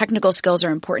someone, the technical skills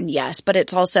are important, yes, but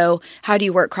it's also how do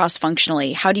you work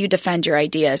cross-functionally? How do you defend your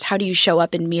ideas? How do you show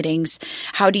up in meetings?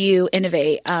 How do you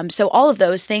innovate? So all of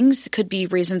those things could be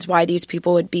reasons why these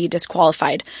people would be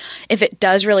disqualified. If it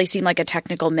does really seem like a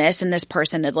technical miss and this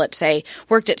person had, let's say,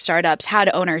 worked at startups, had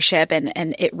ownership, and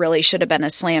it really should have been a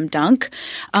slam dunk.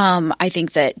 I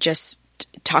think that just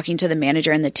talking to the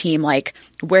manager and the team, like,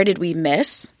 where did we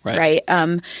miss, right?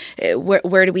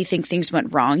 Where do we think things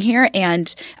went wrong here?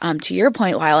 And to your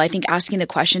point, Lyle, I think asking the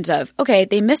questions of, okay,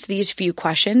 they missed these few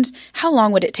questions. How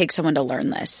long would it take someone to learn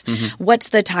this? Mm-hmm. What's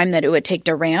the time that it would take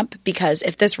to ramp? Because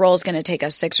if this role is going to take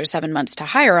us 6 or 7 months to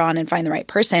hire on and find the right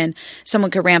person,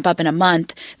 someone could ramp up in a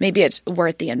month. Maybe it's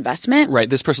worth the investment. Right.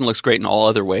 This person looks great in all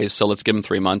other ways, so let's give them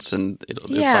 3 months and it'll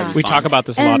probably be fine. We talk about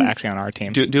this a lot actually on our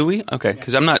team. Do we? Okay.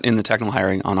 Because I'm not in the technical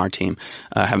hiring on our team.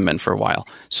 Haven't been for a while.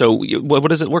 So what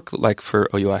does it work like for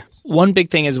OUI? One big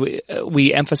thing is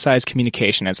we emphasize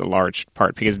communication as a large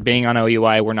part, because being on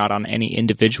OUI, we're not on any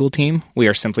individual team. We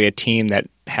are simply a team that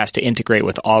has to integrate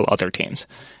with all other teams.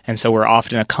 And so we're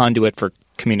often a conduit for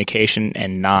communication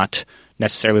and not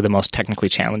necessarily the most technically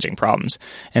challenging problems.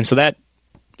 And so that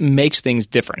makes things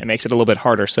different. It makes it a little bit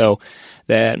harder. So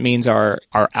that means our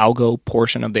algo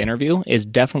portion of the interview is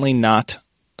definitely not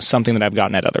something that I've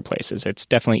gotten at other places. It's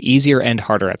definitely easier and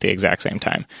harder at the exact same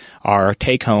time. Our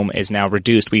take home is now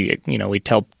reduced. We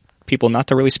tell people not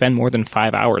to really spend more than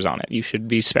 5 hours on it. You should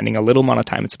be spending a little amount of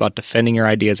time. It's about defending your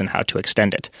ideas and how to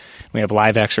extend it. We have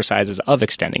live exercises of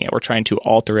extending it. We're trying to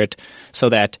alter it so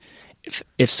that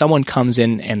if someone comes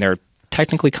in and they're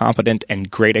technically competent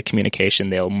and great at communication,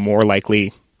 they'll more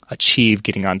likely achieve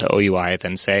getting onto OUI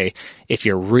than, say, if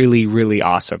you're really, really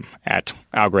awesome at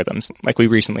algorithms. Like we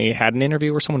recently had an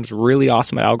interview where someone was really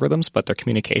awesome at algorithms, but their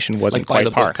communication wasn't quite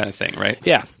quite par. Kind of thing, right?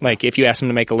 Yeah. Like if you ask them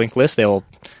to make a linked list, they'll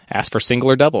ask for single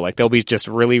or double. Like they'll be just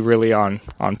really, really on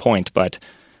point, but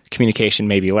communication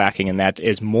may be lacking, and that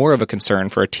is more of a concern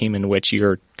for a team in which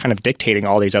you're kind of dictating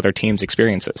all these other teams'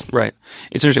 experiences. Right.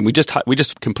 It's interesting. We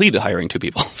just completed hiring 2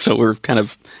 people, so we're kind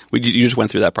of you just went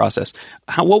through that process.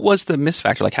 What was the miss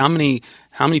factor? Like how many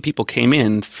people came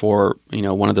in for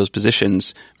one of those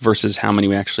positions versus how many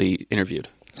we actually interviewed?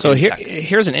 So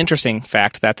here's an interesting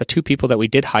fact that the two people that we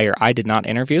did hire, I did not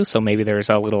interview, so maybe there's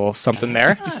a little something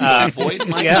there.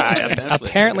 Apparently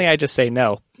I just say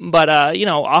no. But,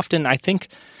 often I think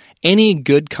any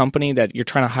good company that you're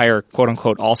trying to hire, quote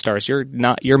unquote, all-stars,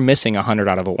 you're missing 100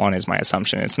 out of a 1 is my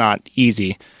assumption. It's not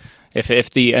easy. If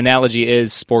the analogy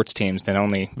is sports teams, then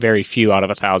only very few out of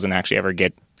 1,000 actually ever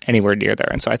get anywhere near there.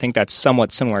 And so I think that's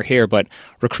somewhat similar here, but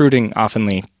recruiting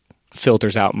often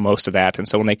filters out most of that. And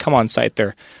so when they come on site,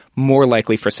 they're more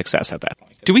likely for success at that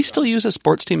point. Do we still use a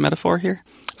sports team metaphor here?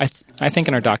 I think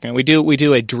in our document we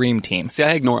do a dream team. See,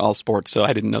 I ignore all sports, so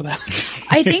I didn't know that.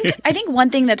 I think one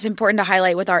thing that's important to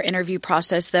highlight with our interview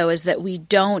process, though, is that we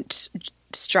don't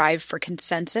strive for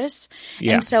consensus.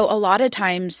 Yeah. And so a lot of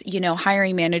times,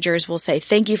 hiring managers will say,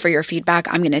 thank you for your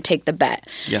feedback. I'm going to take the bet.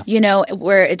 Yeah.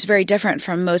 Where it's very different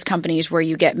from most companies where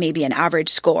you get maybe an average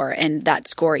score and that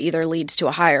score either leads to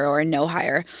a hire or a no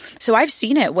hire. So I've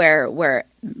seen it where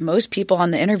most people on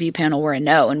the interview panel were a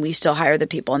no, and we still hire the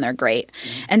people and they're great.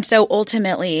 Mm-hmm. And so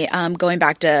ultimately, going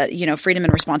back to, freedom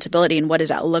and responsibility and what does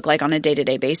that look like on a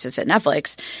day-to-day basis at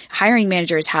Netflix, hiring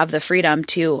managers have the freedom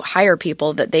to hire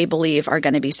people that they believe are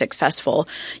going to be successful,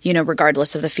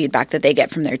 regardless of the feedback that they get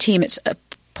from their team. It's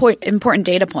important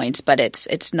data points, but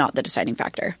it's not the deciding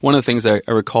factor. One of the things I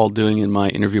recall doing in my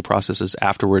interview processes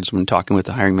afterwards when talking with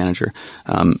the hiring manager,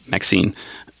 Maxine,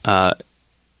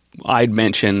 I'd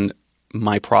mention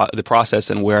the process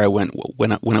and where I went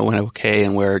when it went okay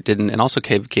and where it didn't, and also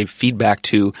gave feedback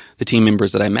to the team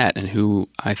members that I met and who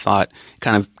I thought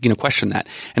kind of questioned that.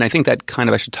 And I think that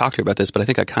I should talk to her about this, but I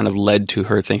think I kind of led to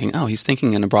her thinking, oh, he's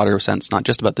thinking in a broader sense, not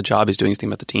just about the job he's doing, he's thinking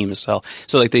about the team as well.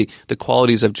 So like the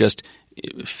qualities of just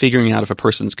figuring out if a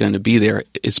person's going to be there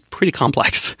is pretty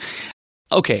complex.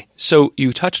 Okay, so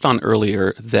you touched on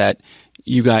earlier that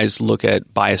you guys look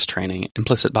at bias training,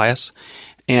 implicit bias.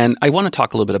 And I want to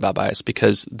talk a little bit about bias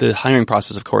because the hiring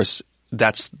process, of course,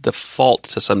 that's the fault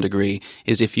to some degree,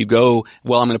 is if you go,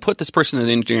 well, I'm going to put this person in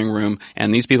an engineering room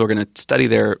and these people are going to study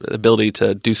their ability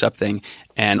to do something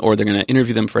or they're going to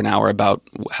interview them for an hour about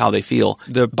how they feel.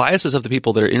 The biases of the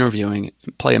people that are interviewing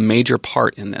play a major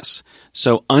part in this.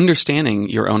 So understanding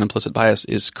your own implicit bias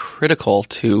is critical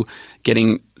to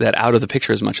getting that out of the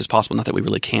picture as much as possible, not that we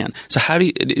really can. So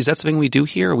is that something we do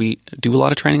here? We do a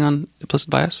lot of training on implicit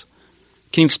bias?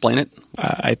 Can you explain it?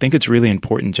 I think it's really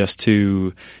important just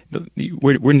to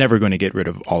we're never going to get rid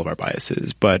of all of our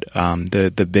biases, but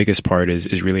the biggest part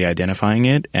is really identifying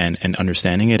it and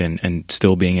understanding it and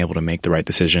still being able to make the right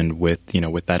decision with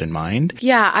that in mind.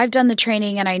 Yeah, I've done the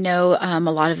training and I know a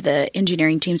lot of the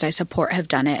engineering teams I support have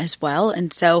done it as well.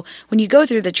 And so when you go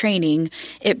through the training,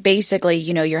 it basically,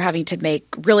 you're having to make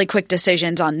really quick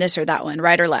decisions on this or that one,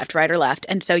 right or left.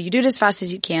 And so you do it as fast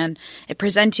as you can. It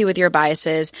presents you with your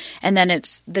biases, and then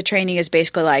the training is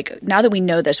basically like, now that we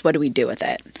know this, what do we do with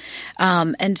it?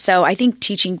 And so I think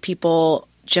teaching people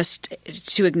just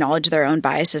to acknowledge their own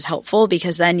bias is helpful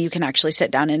because then you can actually sit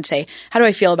down and say, how do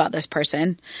I feel about this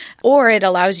person? Or it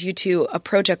allows you to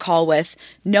approach a call with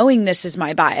knowing this is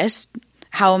my bias.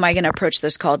 How am I going to approach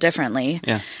this call differently?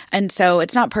 Yeah. And so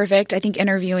it's not perfect. I think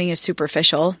interviewing is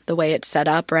superficial the way it's set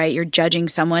up, right? You're judging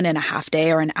someone in a half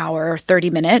day or an hour or 30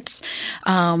 minutes,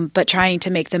 but trying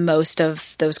to make the most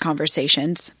of those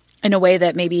conversations in a way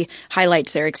that maybe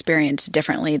highlights their experience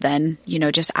differently than,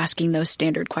 just asking those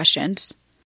standard questions.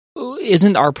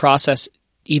 Isn't our process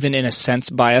even in a sense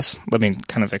bias? Let me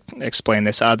kind of explain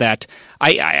this. That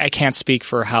I can't speak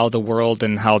for how the world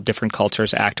and how different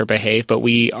cultures act or behave, but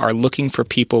we are looking for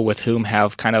people with whom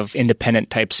have kind of independent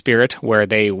type spirit where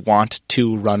they want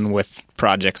to run with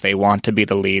projects. They want to be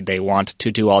the lead. They want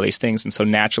to do all these things. And so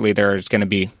naturally there's going to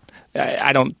be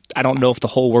I don't know if the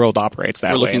whole world operates that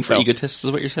way. We're looking for egotists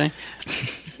is what you're saying?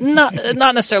 Not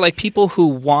necessarily. Like people who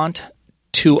want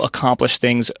to accomplish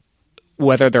things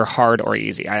whether they're hard or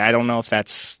easy. I don't know if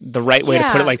that's the right way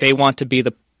to put it. Like they want to be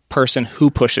the person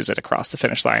who pushes it across the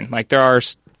finish line. Like there are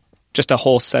just a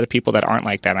whole set of people that aren't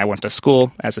like that. And I went to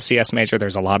school as a CS major.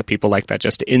 There's a lot of people like that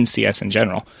just in CS in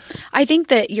general. I think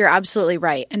that you're absolutely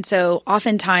right. And so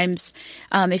oftentimes,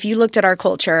 if you looked at our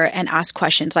culture and asked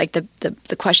questions, like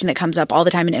the question that comes up all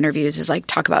the time in interviews is like,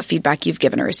 talk about feedback you've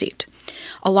given or received.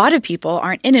 A lot of people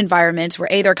aren't in environments where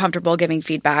A, they're comfortable giving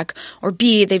feedback, or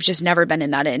B, they've just never been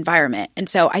in that environment. And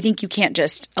so I think you can't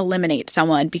just eliminate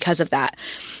someone because of that.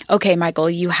 Okay, Michael,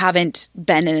 you haven't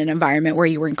been in an environment where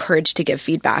you were encouraged to give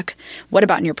feedback. What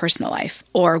about in your personal life?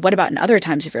 Or what about in other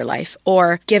times of your life?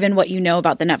 Or given what you know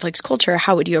about the Netflix culture,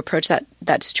 how would you approach that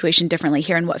that situation differently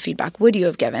here, and what feedback would you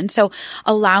have given? So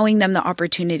allowing them the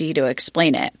opportunity to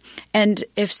explain it. And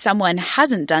if someone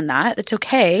hasn't done that, it's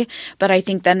okay. But I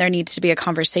think then there needs to be a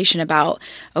conversation about,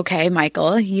 okay,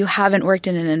 Michael, you haven't worked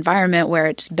in an environment where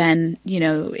it's been,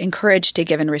 encouraged to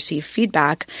give and receive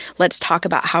feedback. Let's talk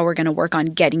about how we're going to work on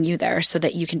getting you there so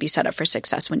that you can be set up for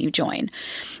success when you join.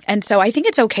 And so I think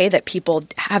it's okay that people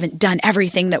haven't done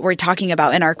everything that we're talking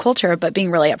about in our culture, but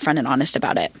being really upfront and honest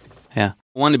about it. Yeah.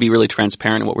 I want to be really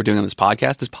transparent in what we're doing on this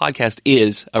podcast. This podcast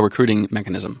is a recruiting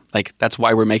mechanism. Like, that's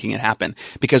why we're making it happen,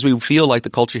 because we feel like the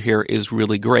culture here is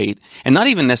really great, and not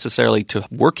even necessarily to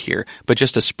work here, but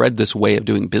just to spread this way of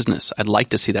doing business. I'd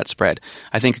like to see that spread.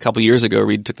 I think a couple of years ago,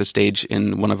 Reed took the stage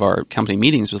in one of our company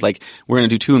meetings, was like, we're going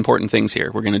to do two important things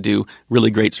here. We're going to do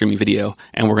really great streaming video,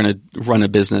 and we're going to run a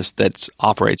business that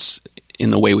operates in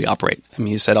the way we operate. I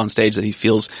mean, he said on stage that he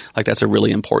feels like that's a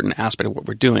really important aspect of what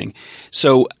we're doing.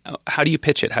 So how do you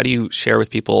pitch it? How do you share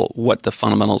with people what the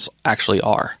fundamentals actually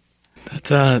are?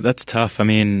 That's tough. I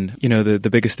mean, the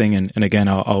biggest thing, and again,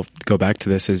 I'll go back to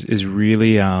this, is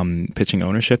really pitching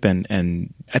ownership.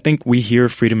 And I think we hear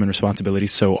freedom and responsibility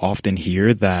so often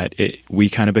here that we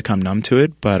kind of become numb to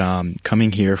it. But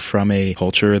coming here from a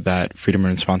culture that freedom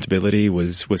and responsibility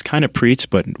was kind of preached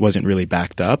but wasn't really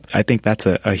backed up, I think that's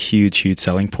a huge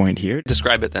selling point here.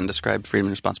 Describe it then. Describe freedom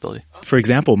and responsibility. For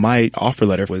example, my offer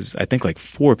letter was, I think, like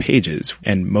 4 pages,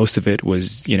 and most of it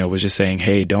was just saying,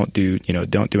 hey, don't do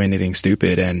anything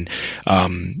stupid. And,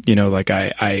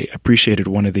 I appreciated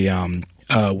one of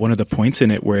the points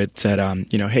in it where it said,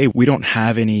 hey, we don't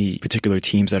have any particular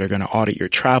teams that are going to audit your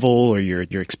travel or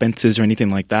your expenses or anything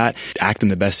like that. Act in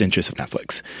the best interest of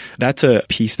Netflix. That's a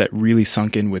piece that really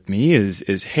sunk in with me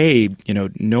is, hey,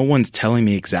 no one's telling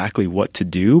me exactly what to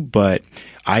do, but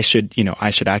I should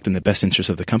act in the best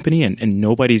interest of the company, and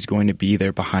nobody's going to be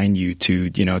there behind you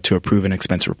to approve an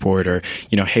expense report or,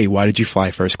 hey, why did you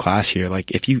fly first class here? Like,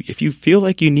 if you feel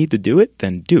like you need to do it,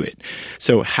 then do it.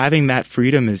 So having that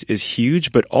freedom is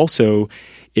huge, but also,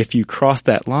 if you cross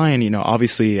that line,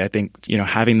 obviously I think,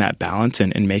 having that balance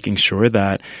and making sure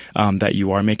that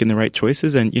you are making the right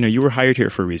choices, and, you were hired here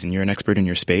for a reason. You're an expert in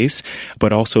your space,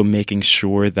 but also making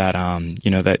sure that,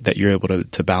 that you're able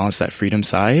to balance that freedom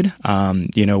side,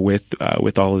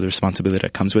 with all of the responsibility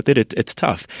that comes with it. It's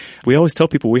tough. We always tell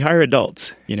people we hire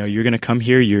adults. You're going to come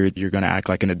here, you're going to act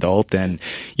like an adult, and,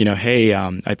 hey,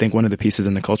 I think one of the pieces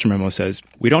in the culture memo says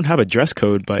we don't have a dress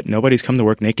code, but nobody's come to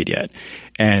work naked yet.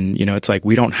 And, it's like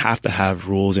we don't have to have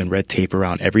rules and red tape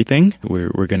around everything. We're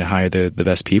going to hire the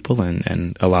best people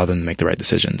and allow them to make the right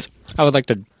decisions. I would like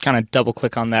to kind of double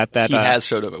click on that. He has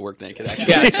showed up at work naked, actually.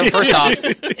 Yeah, so first off,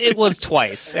 it was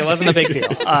twice. It wasn't a big deal.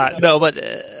 No,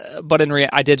 but in reality,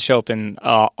 I did show up in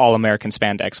all-American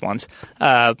spandex once.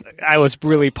 I was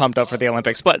really pumped up for the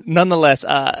Olympics. But nonetheless,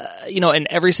 in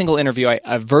every single interview,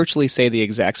 I virtually say the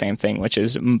exact same thing, which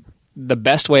is the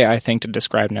best way I think to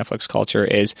describe Netflix culture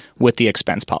is with the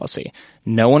expense policy.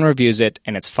 No one reviews it,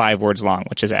 and it's 5 words long,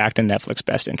 which is act in Netflix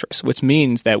best interest, which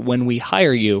means that when we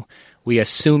hire you, we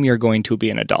assume you're going to be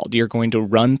an adult. You're going to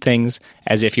run things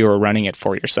as if you were running it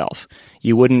for yourself.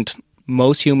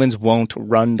 Most humans won't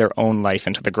run their own life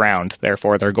into the ground.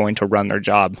 Therefore, they're going to run their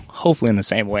job, hopefully in the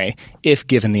same way, if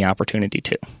given the opportunity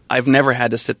to. I've never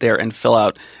had to sit there and fill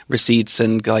out receipts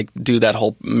and do that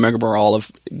whole rigmarole of,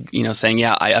 saying,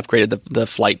 yeah, I upgraded the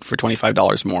flight for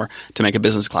 $25 more to make a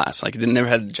business class. Like, I never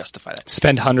had to justify that.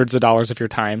 Spend hundreds of dollars of your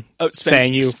time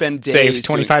saying you saved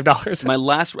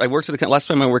 $25. Last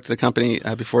time I worked at a company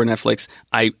before Netflix,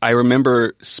 I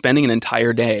remember spending an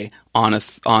entire day on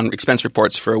expense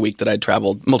reports for a week that I'd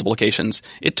traveled multiple locations.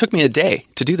 It took me a day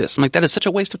to do this. I'm like, that is such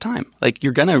a waste of time. Like,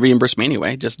 you're going to reimburse me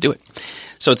anyway. Just do it.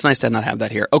 So it's nice to not have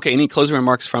that here. Okay, any closing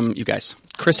remarks from you guys?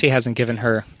 Chrissy hasn't given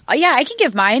her. Yeah, I can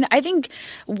give mine. I think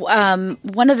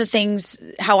one of the things,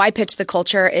 how I pitch the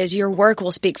culture is your work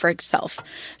will speak for itself.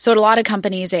 So at a lot of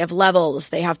companies, they have levels,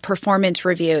 they have performance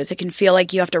reviews. It can feel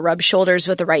like you have to rub shoulders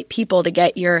with the right people to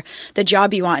get the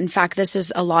job you want. In fact, this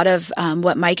is a lot of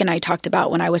what Mike and I talked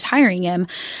about when I was hiring him.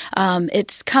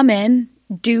 It's come in,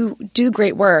 do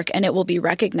great work, and it will be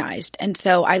recognized. And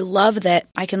so I love that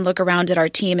I can look around at our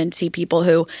team and see people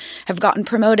who have gotten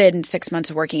promoted in 6 months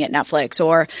of working at Netflix,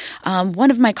 or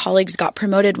one of my colleagues got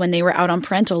promoted when they were out on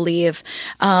parental leave.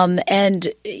 And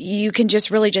you can just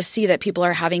see that people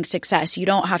are having success. You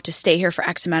don't have to stay here for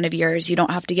X amount of years. You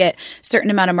don't have to get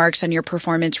certain amount of marks on your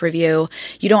performance review.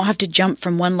 You don't have to jump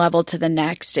from one level to the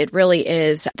next. It really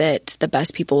is that the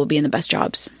best people will be in the best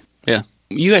jobs. Yeah.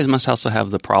 You guys must also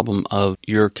have the problem of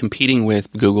you're competing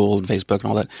with Google and Facebook and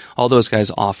all that. All those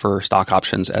guys offer stock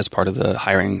options as part of the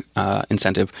hiring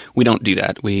incentive. We don't do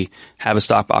that. We have a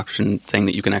stock option thing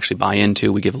that you can actually buy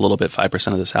into. We give a little bit,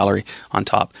 5% of the salary on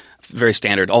top. Very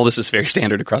standard. All this is very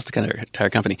standard across the entire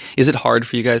company. Is it hard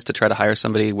for you guys to try to hire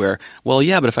somebody where, well,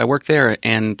 yeah, but if I work there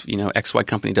and XY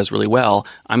company does really well,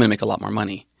 I'm going to make a lot more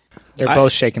money? They're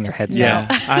both shaking their heads Yeah,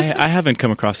 now. I haven't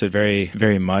come across it very,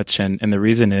 very much, and the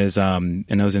reason is, in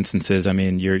those instances, I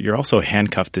mean, you're also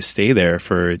handcuffed to stay there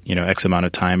for X amount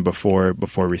of time before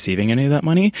receiving any of that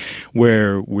money.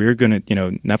 Where we're gonna,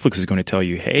 Netflix is going to tell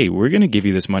you, hey, we're going to give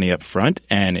you this money up front,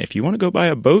 and if you want to go buy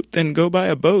a boat, then go buy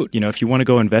a boat. If you want to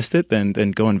go invest it, then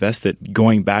go invest it.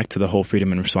 Going back to the whole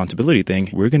freedom and responsibility thing,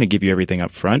 we're going to give you everything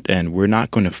up front, and we're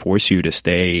not going to force you to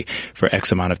stay for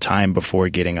X amount of time before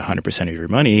getting 100% of your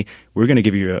money. We're going to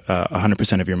give you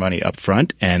 100% of your money up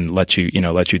front and let you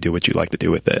do what you like to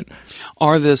do with it.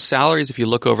 Are the salaries, if you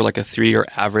look over like a 3-year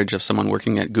average of someone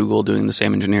working at Google doing the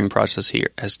same engineering process here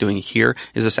as doing here,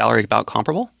 is the salary about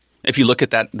comparable? If you look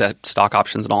at that stock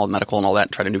options and all medical and all that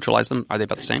and try to neutralize them, are they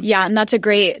about the same? Yeah, and that's a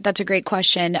great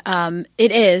question.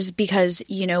 It is because,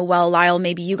 Lyle,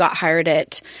 maybe you got hired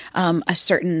at a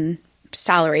certain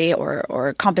salary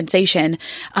or compensation,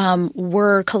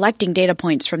 we're collecting data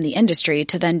points from the industry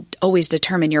to then always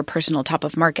determine your personal top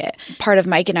of market. Part of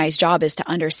Mike and I's job is to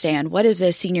understand what does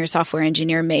a senior software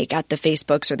engineer make at the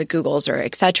Facebooks or the Googles or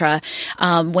et cetera,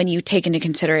 when you take into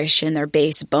consideration their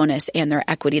base bonus and their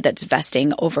equity that's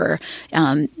vesting over,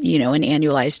 an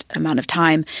annualized amount of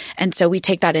time. And so we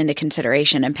take that into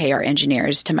consideration and pay our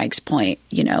engineers, to Mike's point,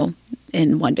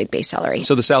 in one big base salary.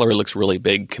 So the salary looks really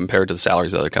big compared to the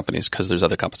salaries of other companies because there's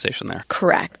other compensation there.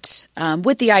 Correct.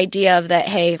 With the idea of that,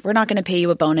 hey, we're not going to pay you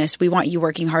a bonus. We want you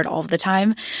working hard all of the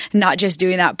time, not just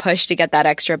doing that push to get that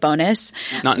extra bonus.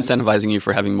 Not incentivizing you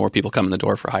for having more people come in the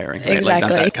door for hiring. Right? Exactly. Like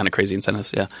not that kind of crazy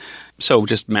incentives. Yeah. So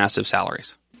just massive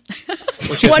salaries.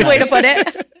 One way to put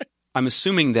it. I'm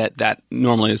assuming that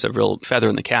normally is a real feather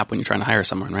in the cap when you're trying to hire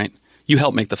someone, right? You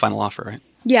help make the final offer, right?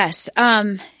 Yes.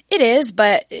 It is,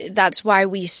 but that's why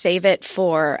we save it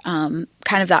for kind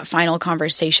of that final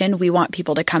conversation. We want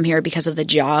people to come here because of the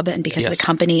job and because of the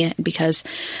company and because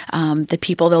the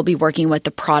people they'll be working with,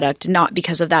 the product, not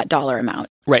because of that dollar amount.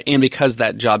 Right, and because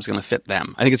that job's going to fit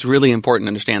them. I think it's really important to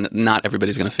understand that not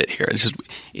everybody's going to fit here.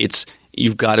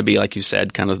 You've got to be, like you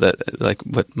said, kind of like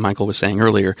what Michael was saying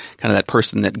earlier, kind of that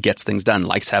person that gets things done,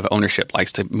 likes to have ownership,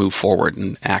 likes to move forward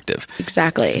and active.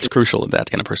 Exactly. It's crucial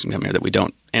that kind of person come here that we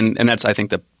don't. And that's, I think,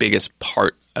 the biggest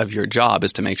part of your job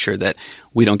is to make sure that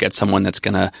we don't get someone that's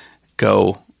going to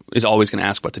is always going to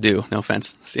ask what to do. No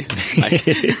offense. See?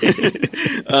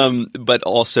 But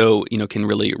also, can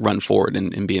really run forward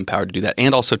and be empowered to do that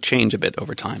and also change a bit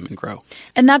over time and grow.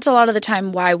 And that's a lot of the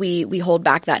time why we hold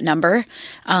back that number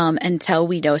until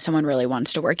we know someone really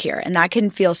wants to work here. And that can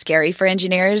feel scary for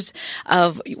engineers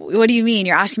of, what do you mean?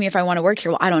 You're asking me if I want to work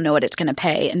here? Well, I don't know what it's going to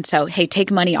pay. And so, hey,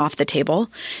 take money off the table.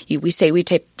 We say we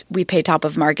pay top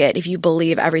of market. If you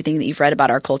believe everything that you've read about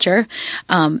our culture,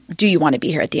 do you want to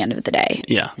be here at the end of the day?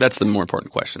 Yeah. That's the more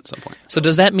important question at some point. So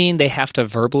does that mean they have to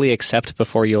verbally accept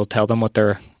before you'll tell them what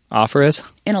their offer is?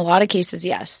 In a lot of cases,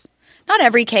 yes. Not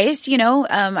every case,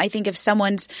 I think if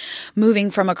someone's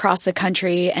moving from across the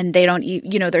country and they don't,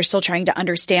 they're still trying to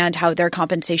understand how their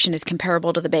compensation is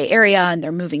comparable to the Bay Area and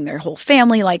they're moving their whole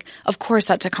family, of course,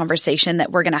 that's a conversation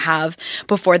that we're going to have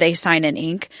before they sign an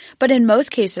ink. But in most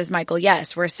cases, Michael,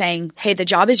 yes, we're saying, hey, the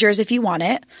job is yours if you want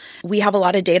it. We have a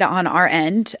lot of data on our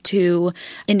end to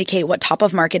indicate what top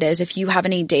of market is. If you have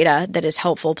any data that is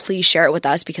helpful, please share it with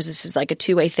us because this is like a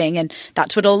two-way thing. And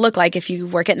that's what it'll look like if you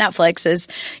work at Netflix is,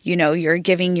 you're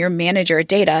giving your manager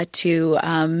data to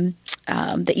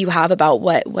that you have about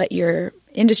what your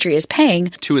industry is paying.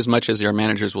 To as much as your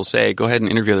managers will say, go ahead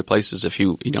and interview other places if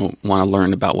you don't want to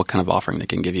learn about what kind of offering they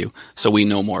can give you so we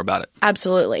know more about it.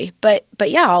 Absolutely. But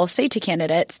yeah, I'll say to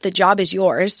candidates, the job is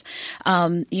yours.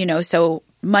 So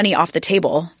money off the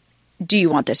table. Do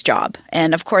you want this job?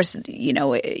 And of course,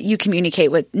 you communicate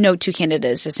with no two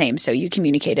candidates the same. So you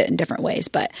communicate it in different ways.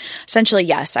 But essentially,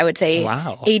 yes, I would say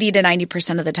 80 to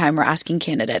 90% of the time we're asking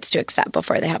candidates to accept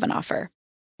before they have an offer.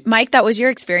 Mike, that was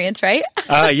your experience, right?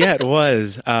 Yeah, it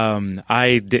was.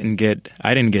 I didn't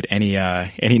get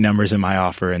any numbers in my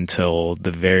offer until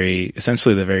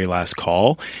essentially the very last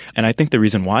call. And I think the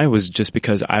reason why was just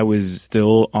because I was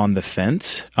still on the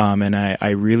fence. And I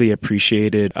really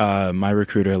appreciated, my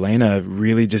recruiter, Elena,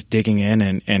 really just digging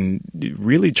in and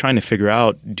really trying to figure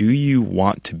out, do you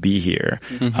want to be here?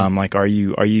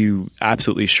 Mm-hmm. Are you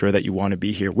absolutely sure that you want to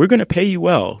be here? We're going to pay you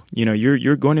well.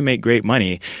 You're going to make great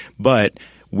money, but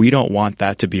we don't want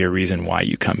that to be a reason why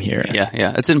you come here. Yeah.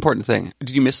 It's an important thing.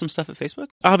 Did you miss some stuff at Facebook?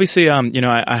 Obviously,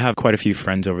 I have quite a few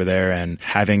friends over there, and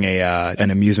having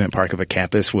an amusement park of a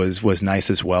campus was nice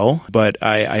as well. But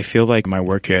I feel like my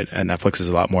work here at Netflix is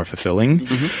a lot more fulfilling.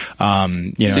 So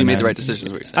you made the right decision,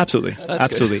 is what you're saying.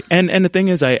 Absolutely. And the thing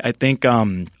is, I think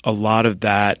a lot of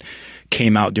that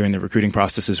came out during the recruiting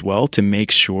process as well, to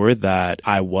make sure that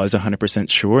I was 100%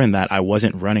 sure and that I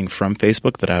wasn't running from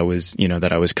Facebook, that I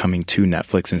was coming to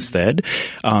Netflix instead.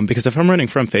 Because if I'm running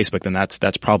from Facebook, then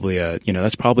that's probably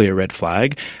a red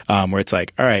flag, where it's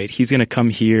like, all right, he's going to come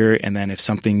here, and then if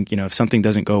something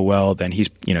doesn't go well, then he's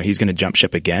going to jump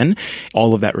ship again.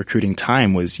 All of that recruiting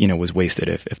time was wasted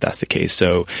if that's the case.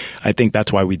 So I think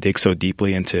that's why we dig so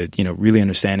deeply into, really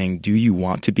understanding, do you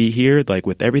want to be here? Like,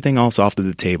 with everything else off to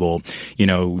the table,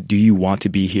 do you want to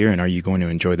be here, and are you going to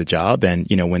enjoy the job? And,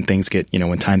 when times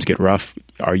get rough,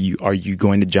 are you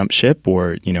going to jump ship,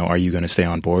 or, are you going to stay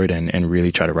on board and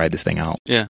really try to ride this thing out?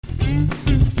 Yeah.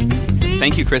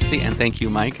 Thank you, Christy, and thank you,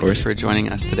 Mike, for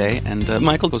joining us today. And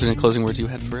Michael, was there any closing words you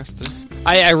had for us today?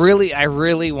 I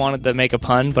really wanted to make a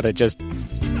pun, but I just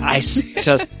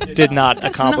did not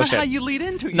accomplish That's not it. how you lead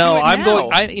into it. No, I'm now.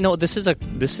 going. This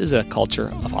is a culture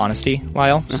of honesty,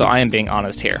 Lyle. So I am being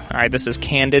honest here. All right, this is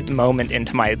candid moment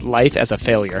into my life as a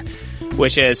failure,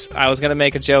 which is I was going to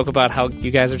make a joke about how you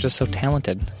guys are just so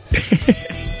talented.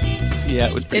 Yeah,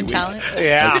 it was pretty In talent.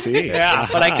 Yeah, I see. Yeah,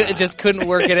 but I just couldn't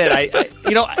work it in.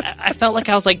 I felt like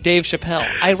I was like Dave Chappelle.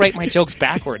 I write my jokes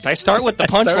backwards. I start with the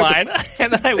punchline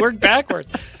and then I work backwards.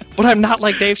 But I'm not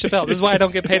like Dave Chappelle. This is why I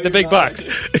don't get paid the big bucks.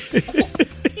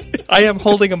 I am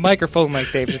holding a microphone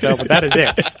like Dave Chappelle, but that is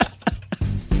it.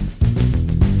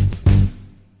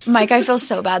 Mike, I feel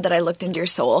so bad that I looked into your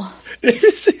soul. I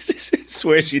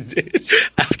swear she did.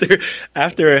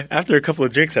 After a couple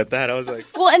of drinks at that, I was like,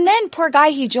 Well, and then poor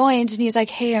guy, he joins and he's like,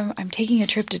 hey, I'm taking a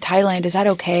trip to Thailand. Is that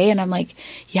okay? And I'm like,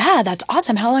 yeah, that's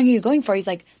awesome. How long are you going for? He's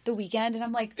like, the weekend. And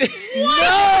I'm like, no.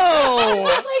 I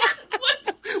was like,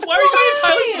 Why are you going to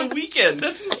Thailand for the weekend?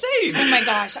 That's insane. oh my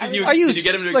gosh. Did you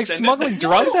get him to like extend smuggling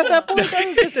drugs at that point? That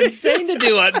was just insane to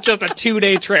do just a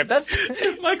 2-day trip. That's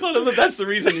Michael, that's the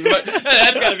reason.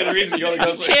 That's got to be the reason you only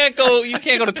go for you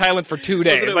can't go to Thailand for 2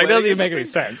 days. it Like, a doesn't wedding even or make any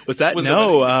sense. was that?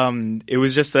 No, it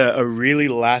was just a really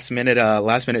last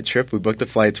minute trip. We booked the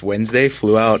flights Wednesday,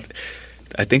 flew out,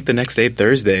 I think the next day,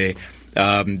 Thursday.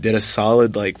 Did a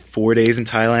solid 4 days in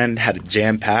Thailand, had it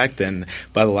jam packed, and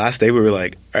by the last day we were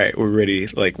like, all right, we're ready.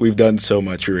 Like, we've done so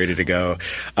much, we're ready to go.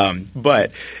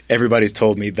 But everybody's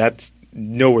told me that's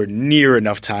nowhere near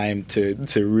enough time to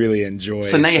really enjoy.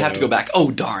 So now you have to go back.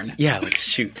 Oh, darn. Yeah,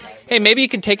 shoot. Hey, maybe you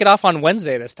can take it off on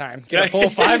Wednesday this time. Get a full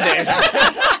 5 days.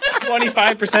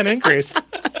 25% increase.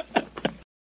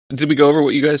 Did we go over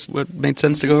what made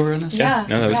sense to go over in this? yeah.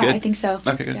 No, that was good. I think so.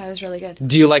 Okay, good. Yeah, it was really good.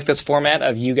 Do you like this format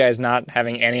of you guys not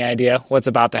having any idea what's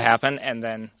about to happen, and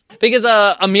then because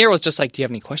Amir was just like, "Do you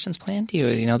have any questions planned? Do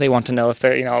you they want to know if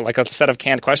they're like a set of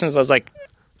canned questions?" I was like,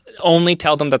 "Only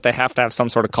tell them that they have to have some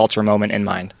sort of culture moment in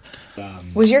mind."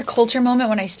 Was your culture moment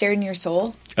when I stared in your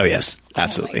soul? Oh yes,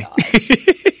 absolutely. Oh my gosh.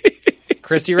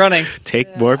 Chrissy running.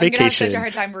 Take more I'm going to have vacation. such a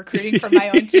hard time recruiting for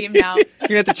my own team now. You're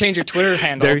gonna have to change your Twitter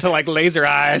handle to laser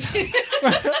eyes.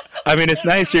 I mean, it's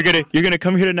nice. You're gonna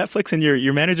come here to Netflix, and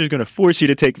your manager's gonna force you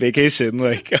to take vacation.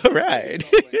 Like, all right.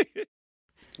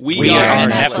 We are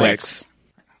Netflix.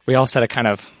 We all said it kind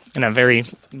of in a very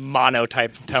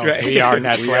mono-type tone. Right. We are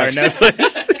Netflix. We are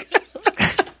Netflix.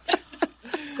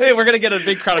 Hey, we're going to get a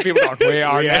big crowd of people going, we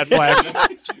are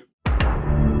Netflix.